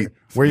like doing? to eat.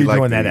 Where We you like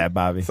doing to that eat. at,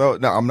 Bobby? So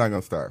no, I'm not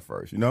gonna start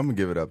first. You know, I'm gonna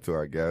give it up to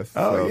our guests.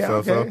 Oh, yeah,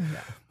 okay.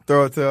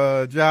 Throw it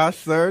to Josh,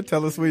 sir.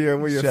 Tell us where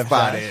your Chef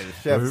spot Josh. is.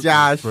 Chef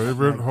Josh.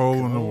 Favorite hole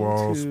in the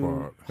wall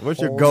spot. What's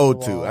your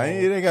go-to?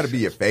 It ain't got to be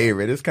your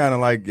favorite. It's kind of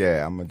like,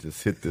 I'm gonna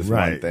just hit this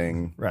one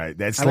thing. Right.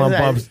 That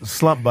I mean,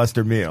 slump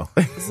buster meal.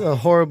 This is a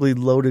horribly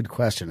loaded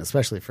question,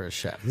 especially for a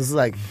chef. This is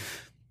like,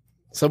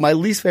 so my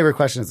least favorite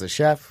question as a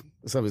chef,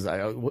 somebody's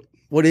like,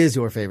 what is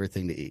your favorite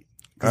thing to eat?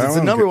 Because it's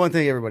the number one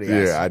thing everybody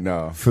asks. Yeah, I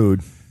know.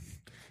 Food.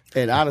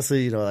 And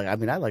honestly, you know, like, I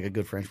mean, I like a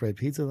good French bread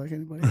pizza like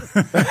anybody else.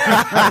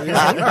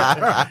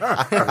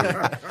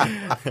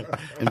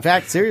 In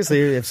fact, seriously,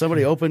 if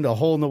somebody opened a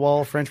hole in the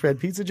wall French bread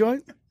pizza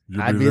joint,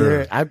 I'd be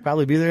there. I'd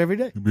probably be there every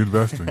day. You'd be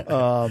investing.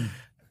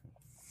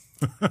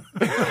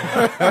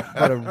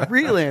 But a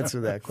real answer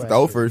to that question.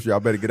 Stofers, y'all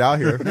better get out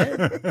here. Get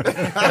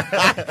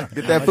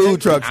that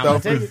food truck,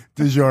 Stofers.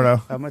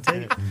 DiGiorno. I'm going to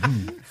take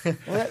it.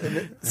 Well,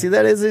 see,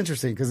 that is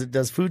interesting because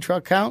does food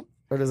truck count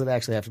or does it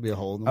actually have to be a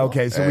hole in the wall?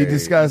 Okay, so we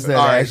discussed that.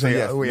 All right, actually,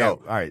 yes, all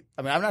right.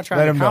 I mean, I'm not Let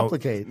trying him to know.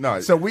 complicate.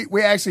 No, So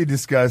we actually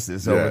discussed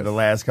this over Yes. the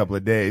last couple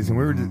of days, and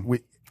we were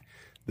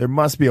there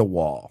must be a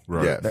wall.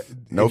 Right. yes.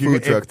 No If you-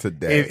 food truck if-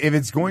 today. If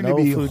it's going No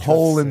to be food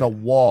hole trucks in the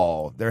today.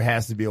 wall, there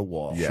has to be a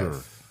wall. Yes. Sure.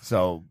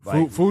 So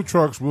like, Food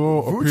trucks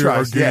will Food appear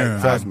trucks, yeah,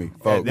 again. Trust me,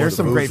 folks. there's the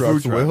some great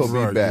food trucks will trucks. be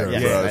Right, back. yeah.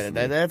 trust Yeah,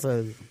 me. that's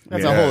a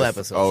Yes. whole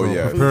episode. Oh, So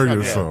yeah. prepare Yeah.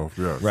 yourself.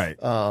 Yes. right.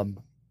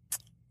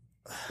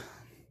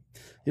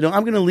 You know,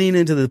 I'm going to lean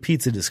into the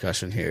pizza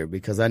discussion here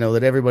because I know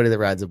that everybody that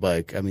rides a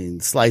bike, I mean,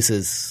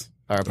 slices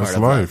are a part That's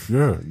of life.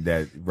 Yeah.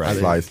 That right.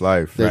 Slice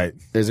life. There-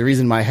 There's a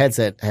reason my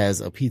headset has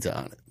a pizza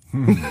on it.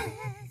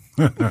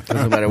 'Cause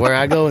no matter where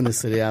I go in the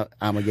city, I'm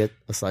going to get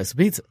a slice of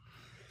pizza.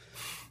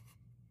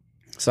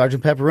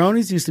 Sergeant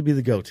Pepperoni's used to be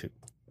the go-to.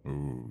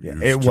 Yeah,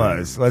 it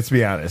was. Let's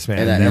be honest, man.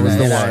 And I- that and was I-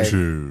 the and one. I-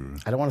 Two.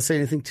 I don't want to say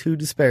anything too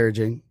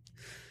disparaging,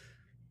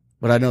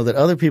 but I know that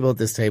other people at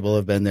this table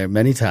have been there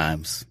many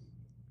times,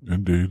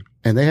 Indeed.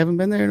 and they haven't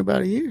been there in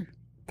about a year.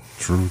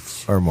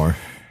 Truths. Or more.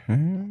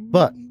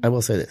 But I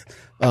will say this.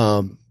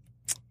 I'm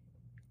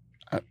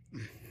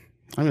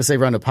going to say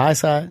run to Pie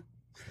Side,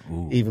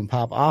 Ooh. even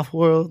Pop Off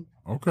World.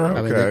 Okay.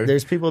 I mean,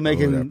 there's people that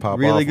making Pop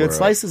really Off good World.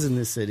 slices in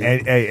this city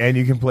And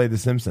you can play The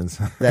Simpsons.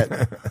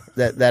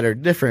 that are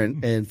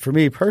different. And for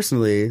me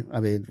personally, I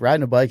mean,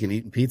 riding a bike and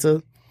eating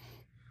pizza,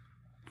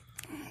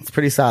 it's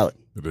pretty solid.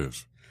 It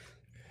is.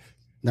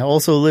 Now,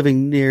 also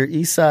living near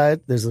East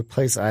Side, there's a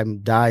place I'm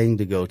dying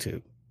to go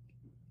to,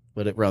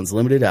 but it runs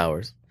limited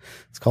hours.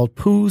 It's called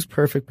Pooh's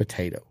Perfect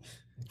Potato.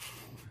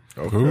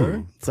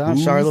 Ooh. It's on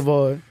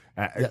Charlevoix.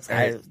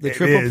 The It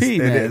triple is, P, it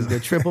man. is. The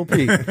triple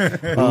P.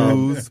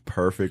 Who's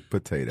perfect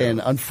potato?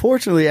 And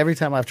unfortunately, every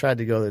time I've tried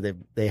to go there,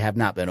 they have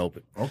not been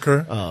open.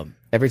 Okay.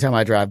 Every time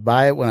I drive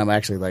by it, when I'm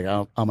actually like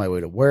on my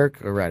way to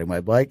work or riding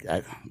my bike,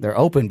 they're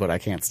open, but I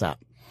can't stop.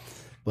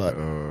 But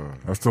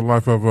That's the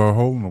life of a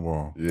hole in the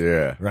wall.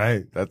 yeah,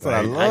 Right. That's what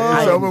I Right. love.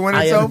 It's open when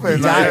it's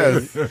open.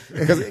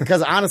 Yes.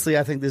 Because honestly,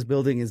 I think this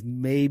building is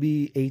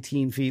maybe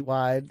 18 feet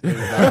wide, and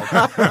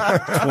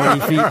about 20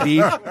 feet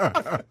deep,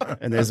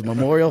 and there's a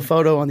memorial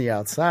photo on the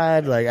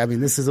outside. Like, I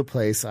mean, this is a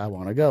place I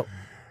want to go.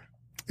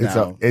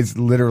 Now, It's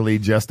literally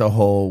just a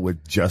hole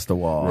with just a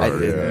wall.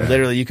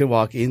 literally, you can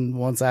walk in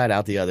one side,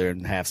 out the other,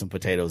 and have some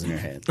potatoes in your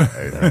hand. Nice.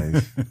 And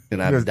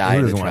Who I'm doesn't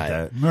dying to want try it.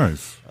 that?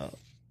 Nice.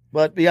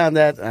 But beyond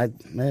that,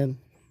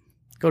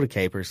 go to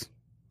Capers.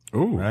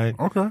 Ooh. Right.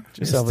 Okay.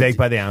 Yourself a Steak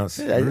by the ounce.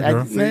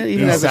 man,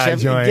 even East as a Side chef,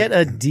 joint. get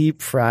a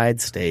deep fried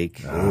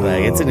steak.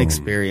 Like, it's an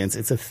experience.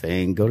 It's a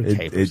thing. Go to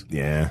Capers.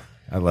 Yeah,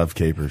 I love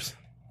capers.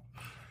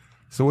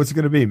 So what's it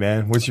going to be,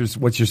 man? What's your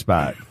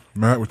spot?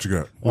 Matt, what you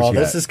got? Well, you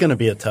this got? is going to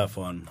be a tough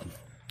one.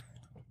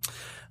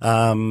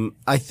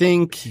 I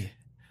think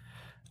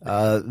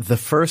the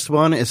first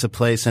one is a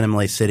place in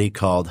Imlay City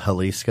called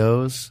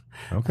Jalisco's.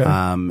 Okay.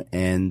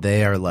 And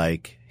they are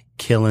like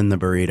killing the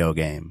burrito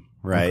game,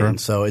 right? Okay. And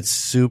so it's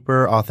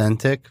super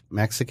authentic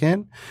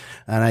Mexican.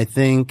 And I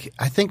think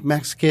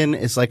Mexican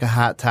is like a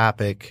hot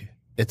topic.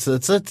 It's a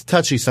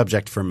touchy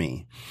subject for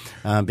me,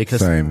 because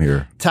Same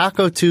here.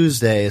 Taco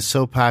Tuesday is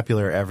so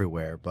popular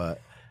everywhere.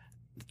 But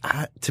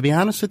to be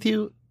honest with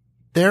you,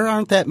 there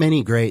aren't that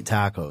many great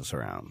tacos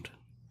around.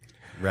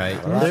 Right.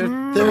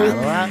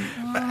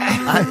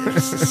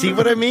 See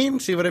what I mean?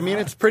 See what I mean?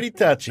 It's pretty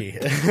touchy.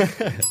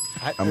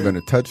 I'm going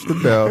to touch the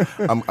bell.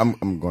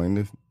 I'm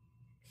going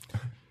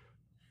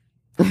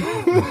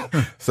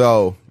to.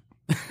 So,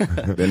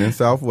 been in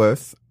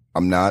Southwest.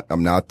 I'm not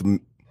the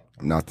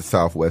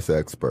Southwest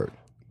expert.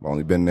 I've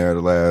only been there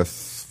the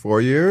last 4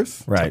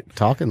 years, Right.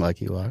 Talking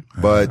like you are.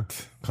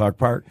 but Clark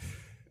Park.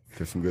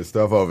 there's some good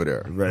stuff over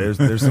there. Right.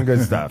 There's some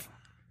good stuff.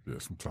 Yeah,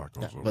 some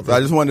tacos. over So I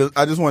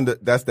just wanted to,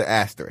 that's the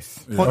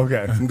asterisk.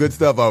 Okay. Some good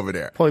stuff over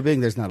there. Point being,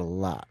 there's not a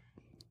lot.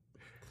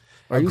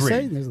 Are you Agreed.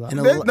 saying there's a lot?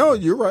 And a No,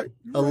 you're right.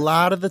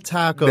 lot of the There's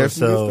tacos, some good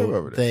stuff though,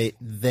 over there.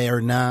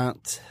 they're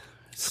not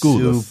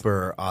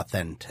super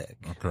authentic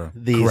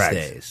these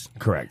days.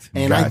 Correct.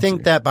 And I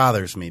think that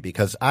bothers me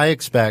because I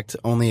expect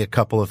only a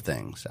couple of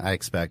things. I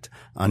expect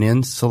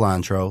onions,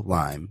 cilantro,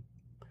 lime,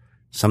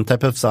 some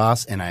type of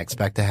sauce, and I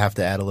expect to have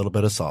to add a little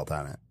bit of salt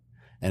on it.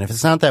 And if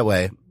it's not that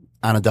way,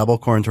 on a double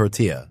corn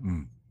tortilla,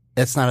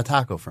 it's not a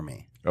taco for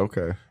me.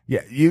 Okay.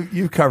 Yeah,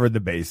 you've covered the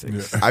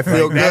basics. I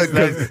feel good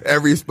because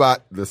every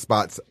spot,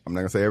 I'm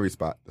not going to say every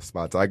spot, the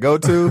spots I go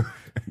to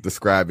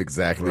describe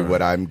exactly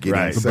what I'm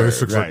getting served. The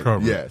basics are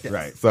covered. Yes.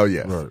 Right. So,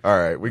 yes. Right. All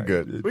right, we're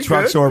good.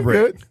 Trucks or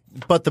brick.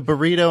 But the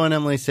burrito in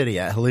Emily City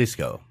at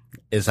Jalisco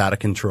is out of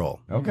control.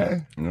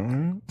 Okay.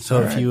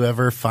 So if you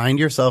ever find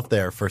yourself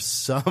there for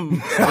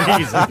some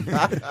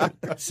reason,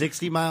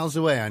 60 miles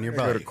away on your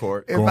bike.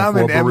 If I'm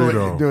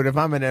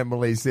in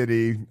Emily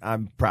City,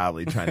 I'm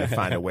probably trying to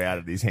find a way out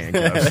of these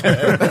handcuffs.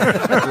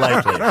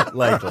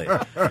 Likely.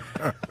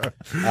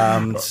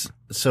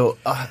 So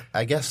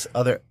I guess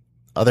other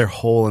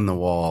hole in the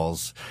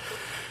walls.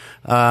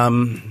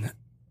 What's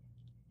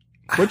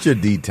your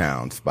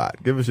D-town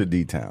spot? Give us your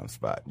D-town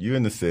spot. You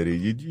in the city.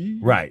 You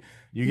right.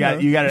 You got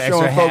an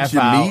extra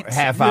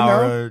half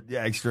hour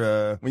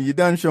extra. When you're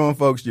done showing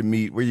folks your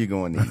meat, where you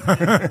going to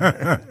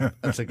eat?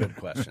 That's a good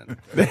question.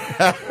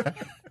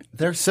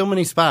 There's so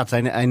many spots.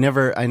 I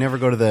never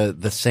go to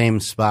the same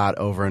spot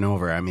over and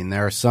over. I mean,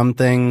 there are some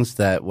things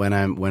that when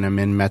I'm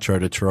in Metro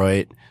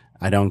Detroit,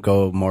 I don't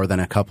go more than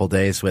a couple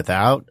days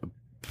without.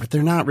 But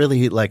they're not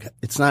really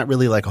it's not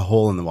really like a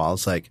hole in the wall.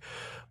 It's like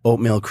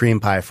oatmeal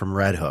cream pie from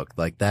Red Hook.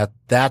 Like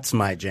that's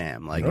my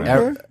jam. Like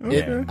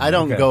I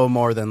don't go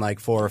more than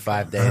 4 or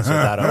 5 days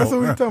without an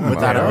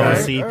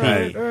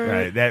OCP.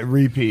 Right. That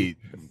repeat.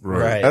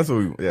 Right. That's what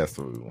we want.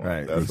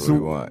 Right. That's what we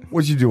want.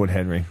 What you doing,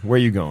 Henry? Where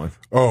you going?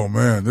 Oh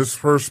man, this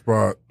first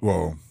spot,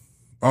 well,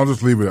 I'll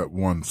just leave it at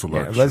one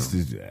selection. Yeah, let's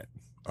do that.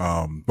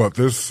 But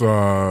this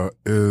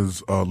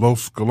is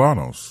Los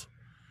Galanos.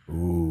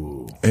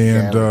 Ooh.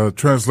 And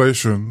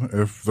translation,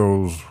 if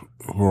those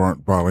who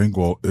aren't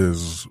bilingual,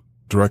 is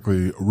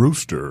directly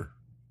rooster.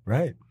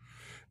 Right.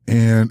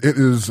 And it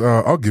is,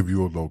 I'll give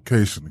you a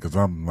location because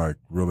I'm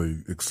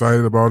really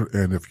excited about it.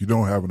 And if you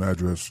don't have an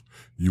address,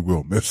 you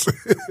will miss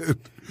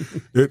it.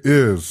 It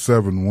is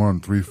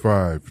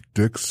 7135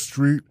 Dix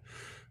Street,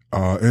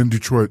 in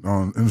Detroit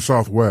in the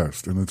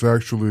Southwest. And it's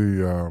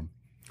actually,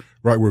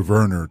 right where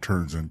Werner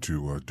turns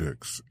into,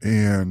 Dix.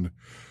 And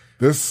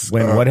this,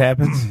 what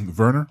happens?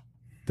 Werner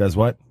does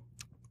what?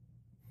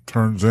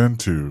 Turns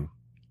into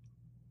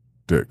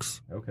Dix.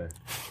 Okay.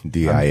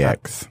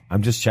 DIX.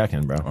 I'm just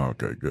checking, bro.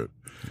 Okay, good.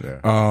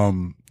 Yeah.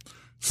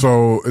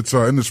 So it's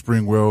in the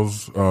Spring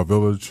Wells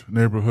Village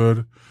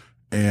neighborhood,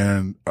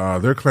 and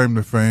their claim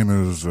to fame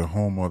is the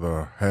home of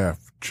the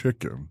half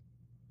chicken.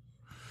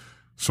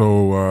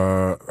 So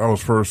I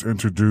was first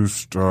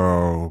introduced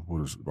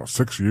about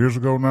 6 years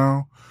ago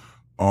now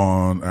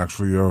on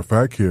actually a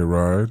Fat Kid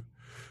ride.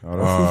 Oh,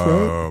 that's what's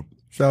up.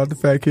 Shout out to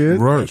Fat Kid.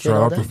 Right,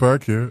 shout out to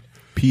Fat Kid.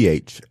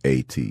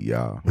 PHAT,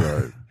 y'all.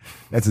 Right.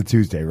 That's a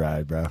Tuesday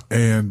ride, bro.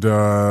 And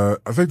I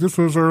think this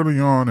was early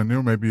on, and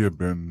there maybe have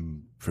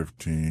been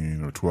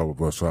 15 or 12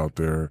 of us out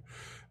there.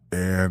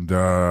 And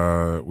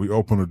we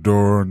opened the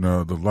door, and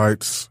the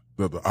lights,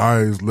 the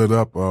eyes lit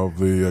up of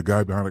the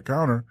guy behind the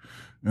counter.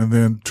 And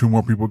then 2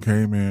 more people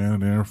came in,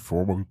 and then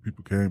 4 more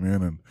people came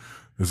in, and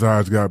his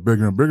eyes got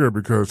bigger and bigger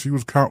because he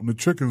was counting the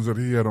chickens that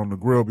he had on the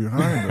grill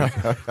behind him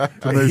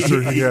to make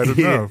sure he had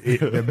enough.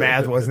 The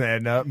math wasn't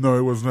adding up? No,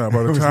 it was not.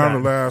 By the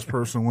time the last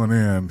person went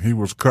in, he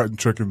was cutting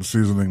chicken,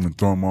 seasoning, and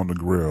throwing them on the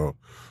grill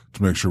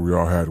to make sure we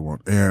all had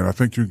one. And I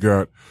think you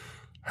got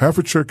half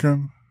a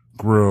chicken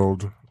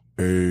grilled,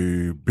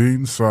 a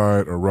bean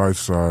side, a rice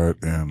side,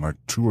 and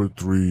 2 or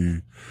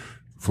 3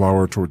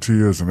 flour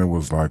tortillas, and it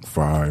was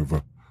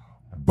 $5.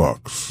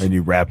 And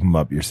you wrap them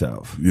up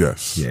yourself?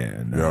 Yes.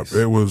 Yeah, nice.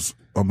 Yep. It was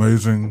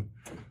amazing.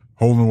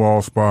 Hole in the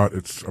wall spot.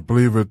 I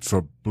believe it's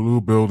a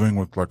blue building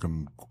with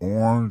an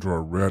orange or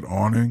a red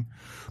awning.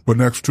 But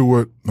next to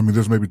it,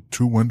 there's maybe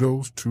 2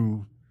 windows,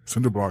 2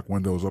 cinder block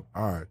windows up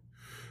high.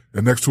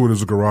 And next to it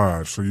is a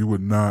garage, so you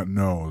would not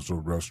know it's a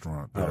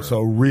restaurant there. Oh, so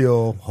a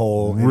real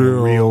hole in a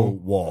real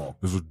wall.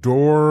 There's a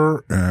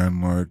door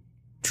and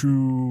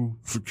 2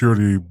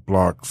 security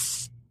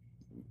blocks,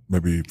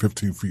 maybe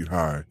 15 feet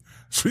high.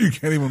 So you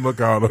can't even look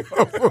out of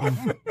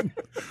them.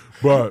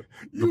 But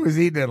you was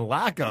eating in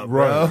lockup,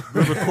 right,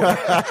 bro.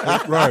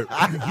 Right.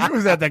 You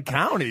was at the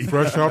county.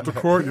 Fresh out the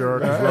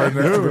courtyard. Right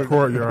next to the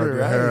courtyard,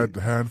 they had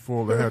a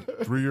handful. They had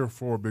 3 or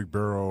 4 big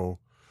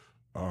barrel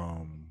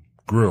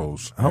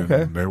grills.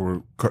 Okay. And they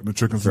were cutting the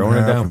chickens in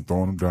half and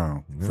throwing them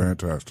down. Yeah.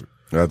 Fantastic.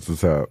 That's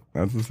what's up.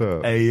 All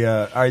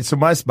right. So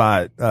my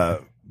spot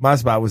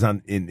was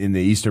in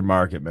the Eastern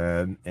Market,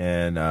 man,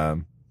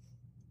 and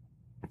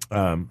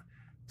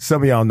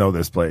some of y'all know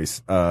this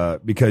place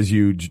because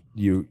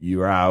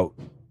you're out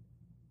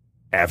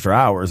after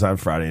hours on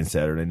Friday and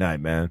Saturday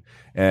night, man.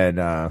 And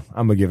I'm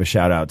gonna give a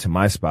shout out to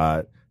my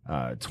spot,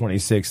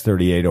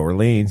 2638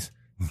 Orleans.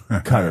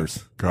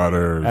 Cutters.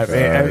 Cutters.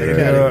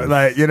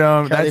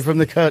 Cutty from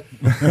the cut.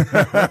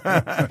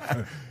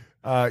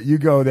 You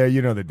go there,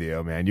 you know the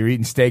deal, man. You're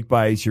eating steak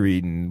bites, you're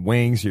eating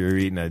wings, you're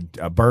eating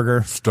a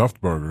burger.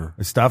 Stuffed burger.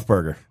 A stuffed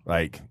burger.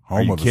 Like, Home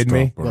are you of the kidding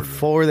me? stuffed burger.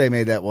 Before they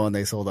made that one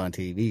they sold on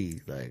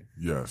TV. Like,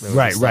 Yes.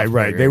 Right.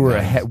 They were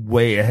burger.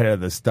 way ahead of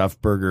the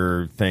stuffed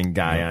burger thing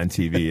guy on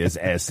TV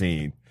as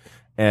seen.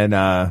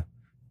 And,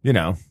 you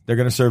know, they're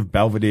going to serve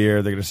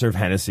Belvedere, they're going to serve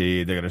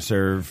Hennessy, they're going to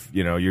serve,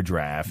 you know, your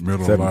draft.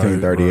 Middle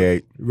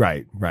 1738.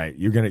 light, Right.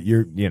 You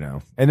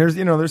know, and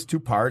there's two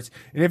parts.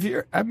 And if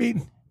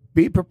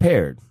be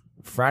prepared.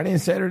 Friday and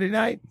Saturday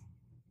night,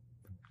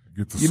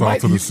 Get the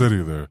salt of the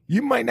city there.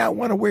 you might not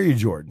want to wear your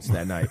Jordans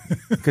that night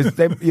because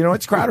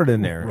it's crowded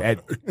in there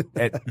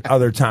at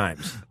other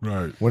times,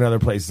 Right. when other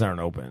places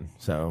aren't open.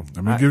 So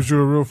I mean, it gives you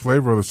a real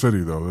flavor of the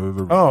city, though.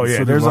 The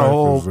city there's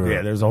life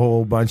is, there's a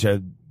whole bunch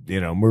of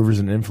movers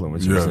and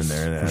influencers Yes,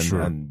 in there, for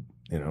sure. on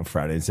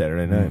Friday and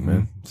Saturday night,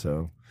 man.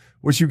 So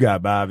what you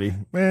got, Bobby?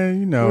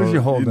 Man, Where's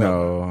your hold up?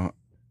 a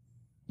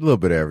little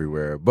bit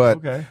everywhere. But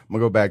Okay. I'm gonna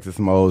go back to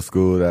some old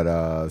school that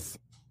a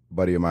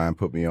buddy of mine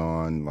put me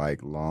on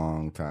like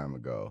long time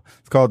ago.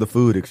 It's called the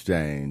Food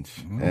Exchange,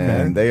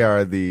 and they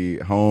are the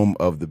home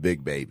of the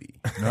Big Baby.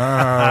 Big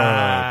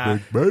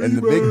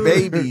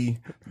baby.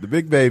 And the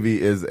Big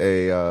Baby is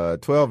a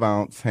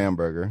 12-ounce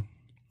hamburger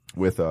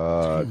with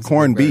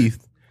corned beef.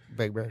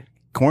 Big Bird.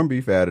 Corned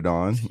beef added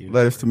on,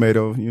 lettuce,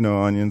 tomato,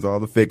 onions, all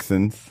the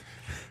fixings.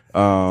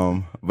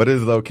 But it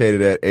is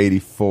located at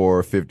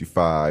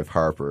 8455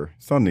 Harper.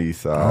 It's on the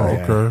east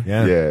side. Oh, okay.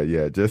 Yeah.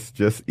 Yeah.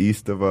 Just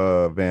east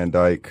of Van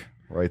Dyke,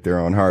 right there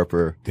on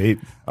Harper. Deep.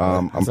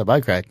 That's a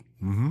bike ride.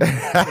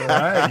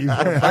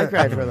 Bike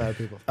ride for a lot of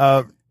people.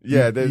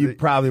 You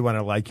probably want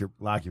to lock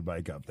your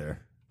bike up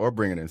there. Or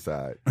bring it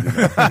inside.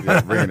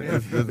 Bring it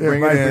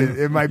in.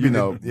 It might be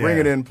bring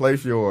it in,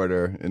 place your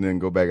order, and then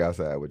go back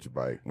outside with your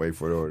bike. Wait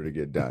for the order to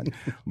get done.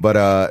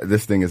 But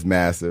this thing is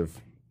massive.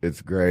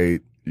 It's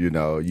great.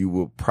 You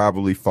will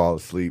probably fall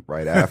asleep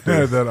right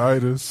after. That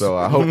itis. So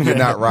I hope you're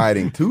not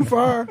riding too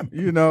far,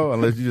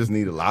 unless you just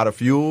need a lot of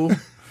fuel,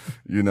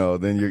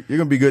 then you're going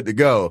to be good to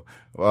go.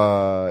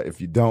 If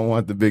you don't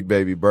want the Big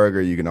Baby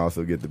burger, you can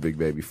also get the Big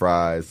Baby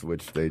fries,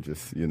 which they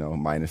just,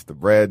 minus the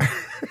bread.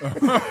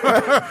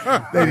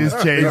 They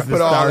just changed the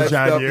put all that starch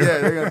on stuff. you. Yeah,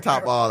 they're going to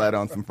top all that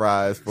on some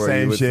fries for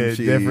Same you with shit,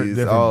 some cheese.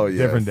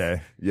 different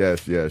day.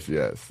 Yes.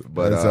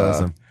 But That's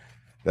awesome.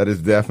 that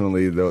is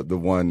definitely the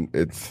one.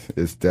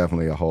 It's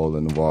definitely a hole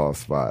in the wall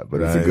spot, but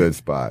it's a good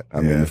spot.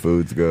 I mean, the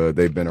food's good.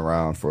 They've been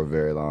around for a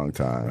very long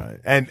time. Right.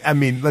 And I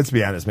mean, let's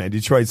be honest, man.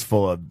 Detroit's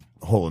full of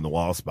hole in the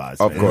wall spots.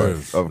 Of man.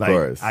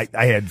 course.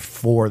 I had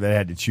 4 that I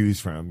had to choose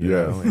from. You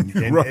know,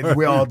 and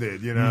we all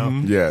did.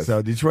 Yes.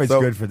 So Detroit's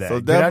So- good for that. so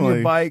Get on definitely-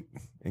 your bike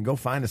and go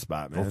find a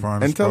spot,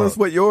 man. And tell us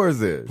what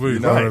yours is. Please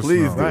let us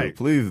please know. do. Right.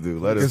 Please do.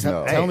 Let us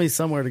know. Tell me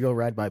somewhere to go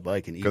ride my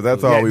bike and eat. Because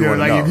that's food. all we want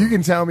to know. If you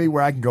can tell me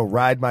where I can go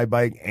ride my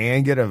bike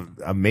and get an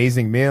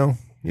amazing meal,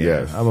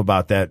 Yes. I'm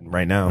about that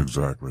right now.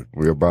 Exactly.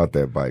 We're about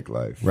that bike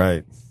life.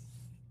 Right.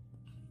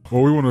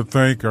 Well, we want to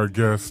thank our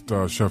guest,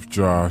 Chef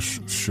Josh,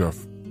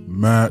 Chef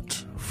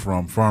Matt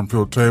from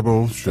Farmfield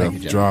Table, Chef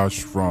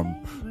Josh from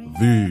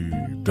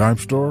the Dime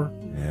Store.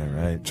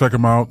 Yeah, right. Check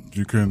them out.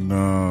 You can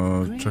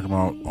check them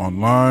out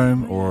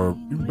online, or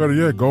even better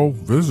yet, go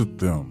visit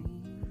them.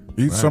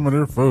 Eat some of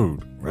their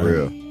food. For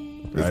real.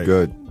 It's Right.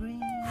 good.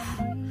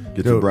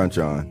 Get your Dude.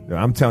 brunch on.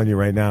 I'm telling you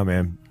right now,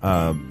 man.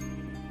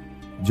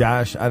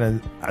 Josh,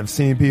 I've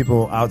seen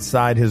people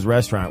outside his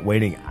restaurant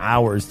waiting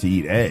hours to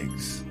eat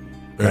eggs.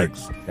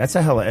 Eggs. That's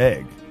a hella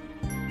egg.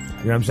 You know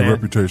what I'm The saying?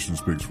 reputation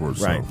speaks for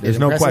itself. Right. It There's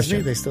no impresses question.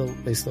 me,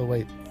 They still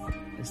wait.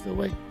 They still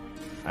wait.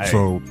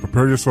 So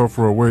prepare yourself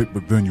for a wait,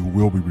 but then you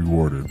will be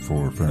rewarded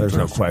for a fantastic There's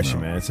no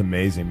question, meal. man. It's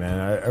amazing, man.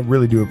 I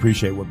really do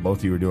appreciate what both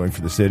of you are doing for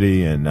the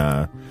city, and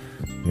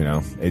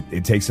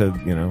it takes a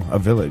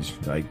village.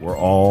 Like, we're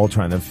all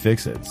trying to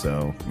fix it.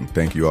 So And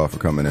thank you all for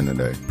coming in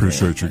today.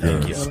 Appreciate you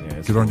Thank guys. you. Yeah,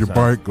 it's Get on cool your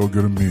time. bike, go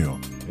get a meal.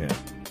 yeah,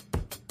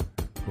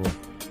 cool.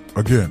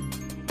 Again,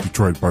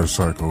 Detroit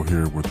Bycycle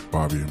here with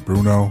Bobby and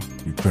Bruno.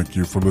 We thank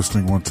you for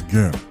listening once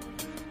again.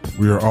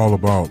 We are all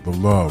about the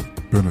love,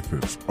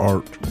 benefits,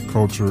 art,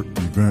 culture,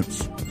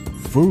 events,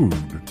 food,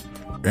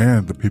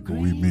 and the people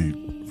we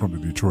meet from the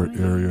Detroit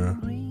area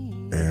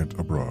and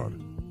abroad.